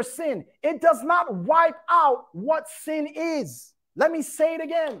of your sin. It does not wipe out what sin is. Let me say it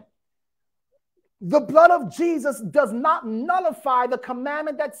again. The blood of Jesus does not nullify the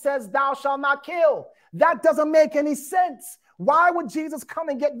commandment that says thou shalt not kill. That doesn't make any sense. Why would Jesus come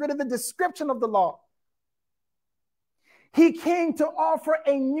and get rid of the description of the law? He came to offer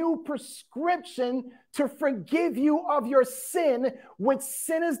a new prescription to forgive you of your sin, which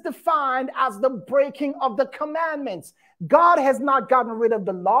sin is defined as the breaking of the commandments. God has not gotten rid of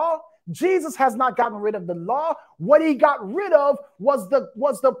the law. Jesus has not gotten rid of the law. What he got rid of was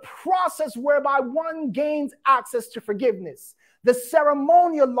the process whereby one gains access to forgiveness. The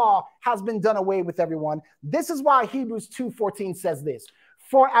ceremonial law has been done away with, everyone. This is why Hebrews 2:14 says this.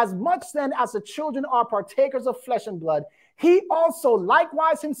 For as much then as the children are partakers of flesh and blood, he also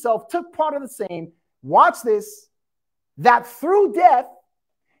likewise himself took part of the same. Watch this. That through death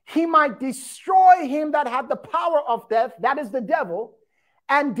he might destroy him that had the power of death, that is the devil,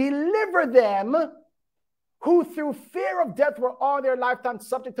 and deliver them who through fear of death were all their lifetime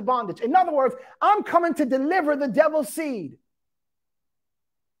subject to bondage. In other words, I'm coming to deliver the devil's seed.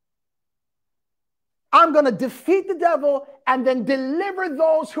 I'm going to defeat the devil and then deliver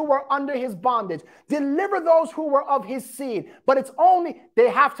those who were under his bondage. Deliver those who were of his seed. But it's only, they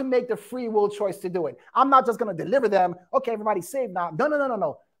have to make the free will choice to do it. I'm not just going to deliver them. Okay, everybody's saved now. No, no, no, no,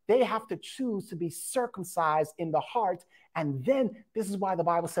 no. They have to choose to be circumcised in the heart. And then this is why the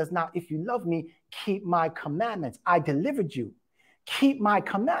Bible says, now, if you love me, keep my commandments. I delivered you. Keep my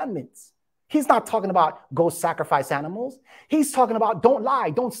commandments. He's not talking about go sacrifice animals. He's talking about don't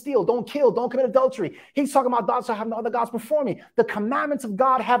lie, don't steal, don't kill, don't commit adultery. He's talking about thou shalt have no other gods before me. The commandments of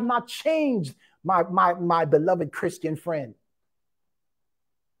God have not changed, my beloved Christian friend.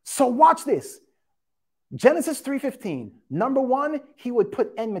 So watch this. Genesis 3:15. Number one, he would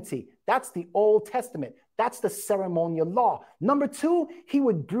put enmity. That's the Old Testament. That's the ceremonial law. Number two, he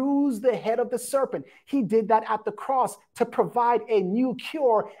would bruise the head of the serpent. He did that at the cross to provide a new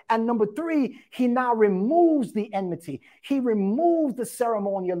cure. And number three, he now removes the enmity. He removes the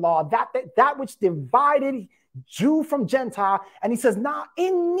ceremonial law, that which divided Jew from Gentile. And he says, now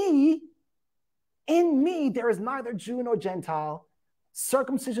in me, there is neither Jew nor Gentile,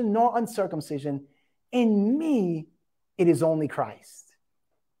 circumcision nor uncircumcision. In me, it is only Christ.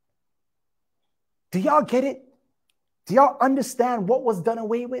 Do y'all get it? Do y'all understand what was done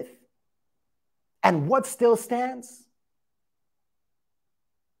away with and what still stands?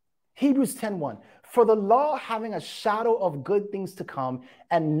 Hebrews 10:1. For the law, having a shadow of good things to come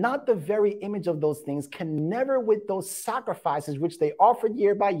and not the very image of those things, can never with those sacrifices which they offered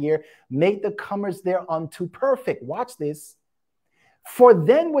year by year make the comers thereunto perfect. Watch this. For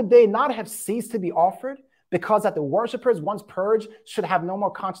then would they not have ceased to be offered, because that the worshipers once purged should have no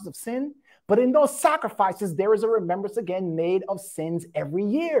more conscience of sin? But in those sacrifices, there is a remembrance again made of sins every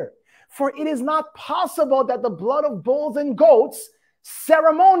year. For it is not possible that the blood of bulls and goats,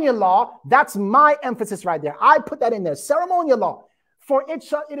 ceremonial law, that's my emphasis right there. I put that in there, ceremonial law. For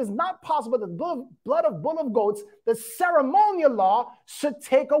it is not possible that the blood of bull of goats, the ceremonial law, should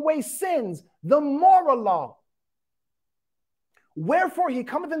take away sins, the moral law. Wherefore he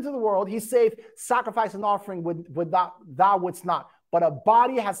cometh into the world, he saith, sacrifice and offering would thou wouldst not, but a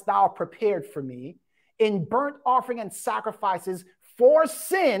body hast thou prepared for me. In burnt offering and sacrifices for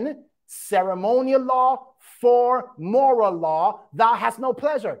sin, ceremonial law, for moral law, thou hast no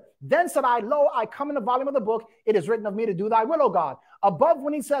pleasure. Then said I, lo, I come in the volume of the book, it is written of me to do thy will, O God. Above,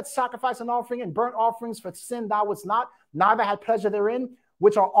 when he said sacrifice and offering and burnt offerings for sin thou wouldst not, neither had pleasure therein,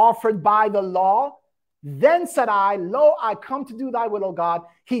 which are offered by the law. Then said I, lo, I come to do thy will, O God.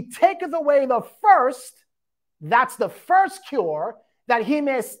 He taketh away the first, that's the first cure, that he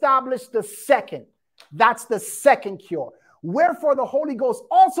may establish the second. That's the second cure. Wherefore the Holy Ghost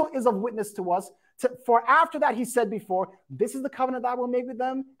also is of witness to us. For after that he said before, this is the covenant that I will make with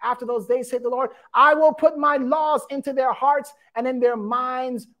them. After those days, saith the Lord, I will put my laws into their hearts, and in their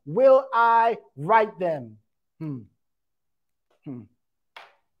minds will I write them.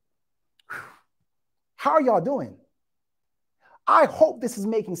 How are y'all doing? I hope this is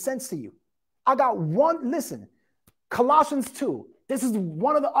making sense to you. I got one, listen, Colossians 2. This is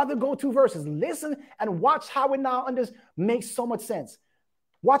one of the other go-to verses. Listen and watch how it now makes so much sense.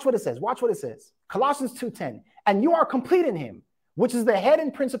 Watch what it says. Watch what it says. Colossians 2:10. And you are complete in him, which is the head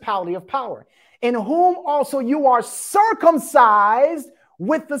and principality of power, in whom also you are circumcised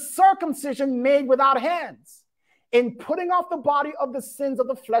with the circumcision made without hands, in putting off the body of the sins of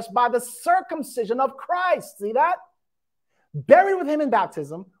the flesh by the circumcision of Christ. See that? Buried with him in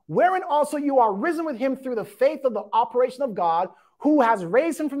baptism, wherein also you are risen with him through the faith of the operation of God, who has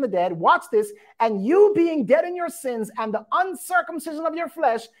raised him from the dead. Watch this. And you being dead in your sins and the uncircumcision of your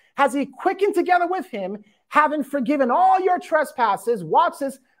flesh, has he quickened together with him, having forgiven all your trespasses. Watch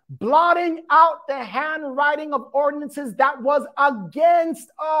this. Blotting out the handwriting of ordinances that was against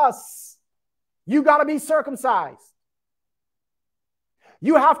us. You got to be circumcised.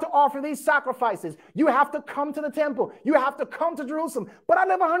 You have to offer these sacrifices. You have to come to the temple. You have to come to Jerusalem. But I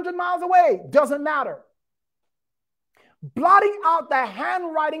live 100 miles away. Doesn't matter. Blotting out the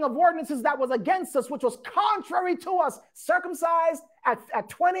handwriting of ordinances that was against us, which was contrary to us. Circumcised at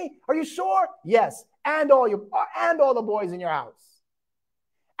 20. Are you sure? Yes. And all the boys in your house.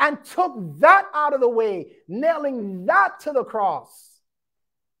 And took that out of the way, nailing that to the cross.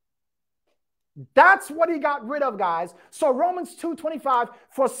 That's what he got rid of, guys. So Romans 2:25,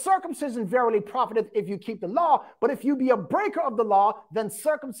 for circumcision verily profiteth if you keep the law, but if you be a breaker of the law, then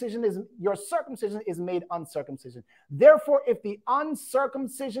your circumcision is made uncircumcision. Therefore, if the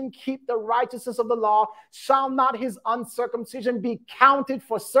uncircumcision keep the righteousness of the law, shall not his uncircumcision be counted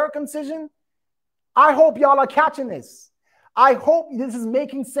for circumcision? I hope y'all are catching this. I hope this is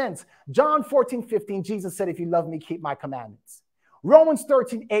making sense. John 14:15, Jesus said, if you love me, keep my commandments. Romans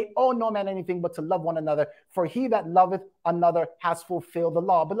 13:8, owe no man anything but to love one another, for he that loveth another has fulfilled the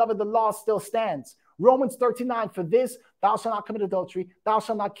law. Beloved, the law still stands. Romans 13:9, for this, thou shalt not commit adultery, thou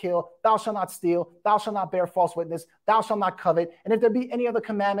shalt not kill, thou shalt not steal, thou shalt not bear false witness, thou shalt not covet. And if there be any other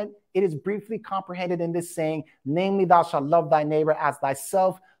commandment, it is briefly comprehended in this saying, namely, thou shalt love thy neighbor as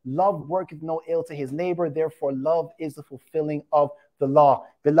thyself. Love worketh no ill to his neighbor, therefore love is the fulfilling of the law.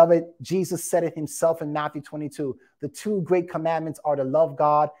 Beloved, Jesus said it himself in Matthew 22. The two great commandments are to love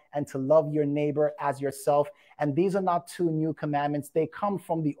God and to love your neighbor as yourself. And these are not two new commandments. They come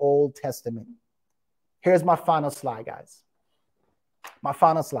from the Old Testament. Here's my final slide, guys. My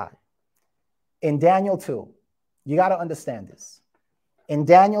final slide. In Daniel 2, you got to understand this. In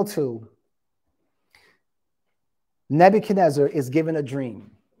Daniel 2, Nebuchadnezzar is given a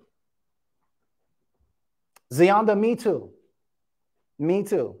dream. Zionda, me too. Me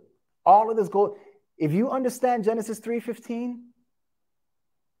too. All of this gold. If you understand Genesis 3:15,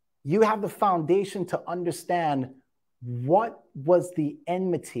 you have the foundation to understand what was the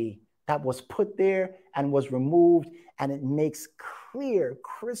enmity that was put there and was removed, and it makes clear,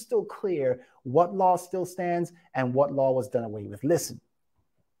 crystal clear, what law still stands and what law was done away with. Listen.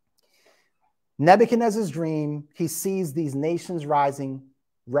 Nebuchadnezzar's dream, he sees these nations rising,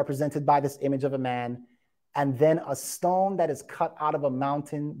 represented by this image of a man, and then a stone that is cut out of a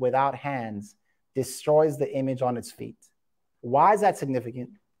mountain without hands destroys the image on its feet. Why is that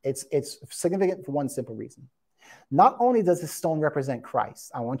significant? It's significant for one simple reason. Not only does this stone represent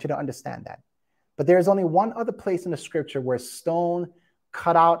Christ, I want you to understand that, but there is only one other place in the scripture where stone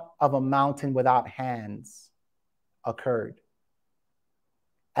cut out of a mountain without hands occurred.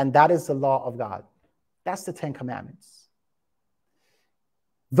 And that is the law of God. That's the 10 Commandments.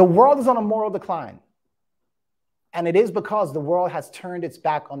 The world is on a moral decline. And it is because the world has turned its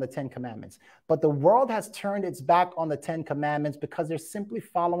back on the 10 Commandments. But the world has turned its back on the 10 Commandments because they're simply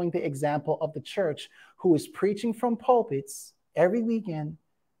following the example of the church, who is preaching from pulpits every weekend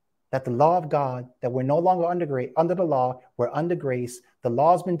that the law of God, that we're no longer under the law, we're under grace. The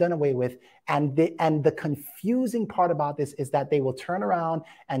law has been done away with. And the confusing part about this is that they will turn around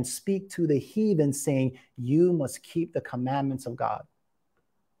and speak to the heathen saying, you must keep the commandments of God.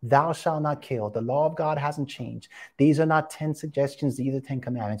 Thou shalt not kill. The law of God hasn't changed. These are not 10 suggestions. These are 10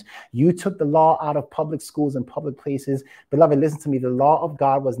 commandments. You took the law out of public schools and public places. Beloved, listen to me. The law of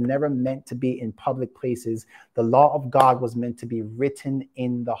God was never meant to be in public places. The law of God was meant to be written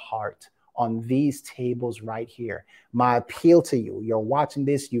in the heart on these tables right here. My appeal to you, you're watching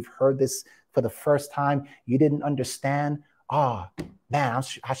this. You've heard this for the first time. You didn't understand. Oh, man,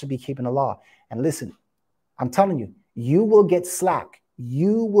 I should be keeping the law. And listen, I'm telling you, you will get slack.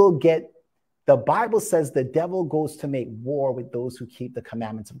 You will get, the Bible says the devil goes to make war with those who keep the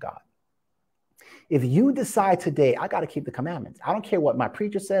commandments of God. If you decide today, I got to keep the commandments. I don't care what my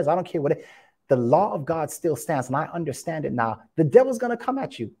preacher says. I don't care what the law of God still stands. And I understand it now. The devil's going to come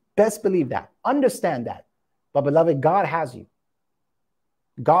at you. Best believe that. Understand that. But beloved, God has you.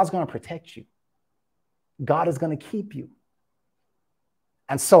 God's going to protect you. God is going to keep you.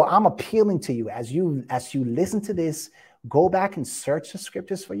 And so I'm appealing to you as you listen to this, go back and search the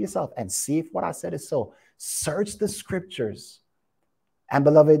scriptures for yourself and see if what I said is so. Search the scriptures. And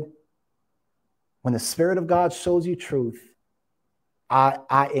beloved, when the Spirit of God shows you truth,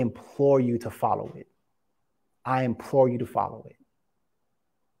 I implore you to follow it. I implore you to follow it.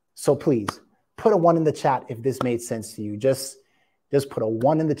 So please put a 1 in the chat if this made sense to you. Just put a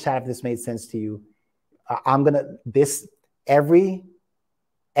 1 in the chat if this made sense to you. I'm going to, every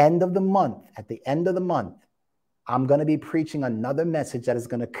end of the month, at the end of the month, I'm going to be preaching another message that is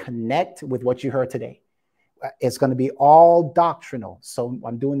going to connect with what you heard today. It's going to be all doctrinal. So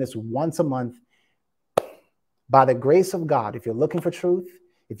I'm doing this once a month. By the grace of God, if you're looking for truth,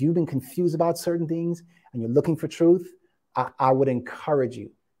 if you've been confused about certain things and you're looking for truth, I would encourage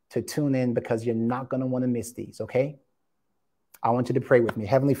you to tune in because you're not going to want to miss these, okay? I want you to pray with me.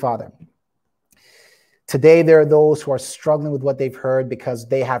 Heavenly Father, today there are those who are struggling with what they've heard because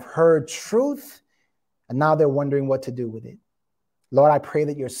they have heard truth and now they're wondering what to do with it. Lord, I pray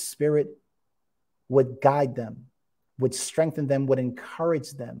that your Spirit would guide them, would strengthen them, would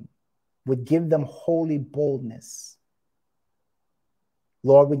encourage them, would give them holy boldness.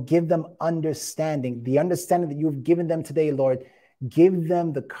 Lord, would give them understanding, the understanding that you've given them today, Lord. Give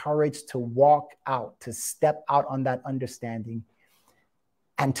them the courage to walk out, to step out on that understanding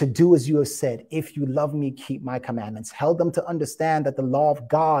and to do as you have said. If you love me, keep my commandments. Help them to understand that the law of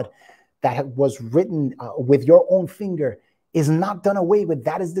God that was written with your own finger is not done away with.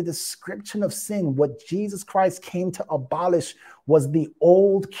 That is the description of sin. What Jesus Christ came to abolish was the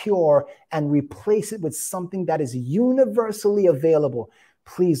old cure and replace it with something that is universally available.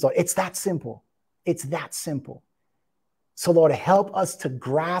 Please, Lord, it's that simple. It's that simple. So, Lord, help us to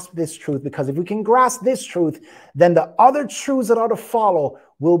grasp this truth, because if we can grasp this truth, then the other truths that are to follow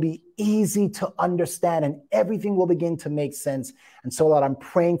will be easy to understand and everything will begin to make sense. And so, Lord, I'm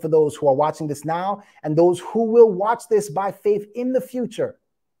praying for those who are watching this now and those who will watch this by faith in the future.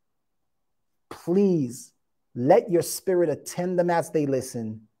 Please let your Spirit attend them as they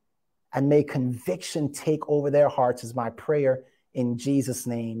listen, and may conviction take over their hearts is my prayer in Jesus'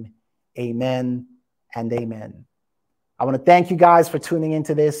 name. Amen and amen. I want to thank you guys for tuning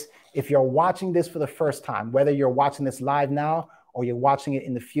into this. If you're watching this for the first time, whether you're watching this live now or you're watching it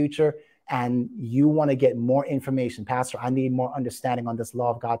in the future and you want to get more information, Pastor, I need more understanding on this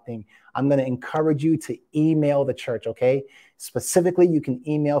law of God thing, I'm going to encourage you to email the church, okay? Specifically, you can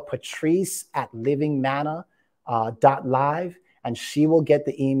email Patrice at livingmanna.live, and she will get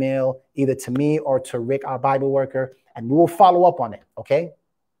the email either to me or to Rick, our Bible worker, and we will follow up on it, okay?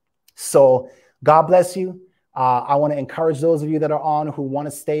 So God bless you. I want to encourage those of you that are on who want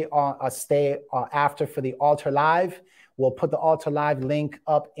to stay after for the altar live. We'll put the altar live link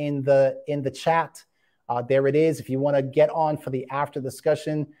up in the chat. There it is. If you want to get on for the after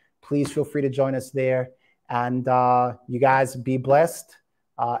discussion, please feel free to join us there. And you guys be blessed.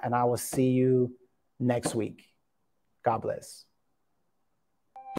 And I will see you next week. God bless.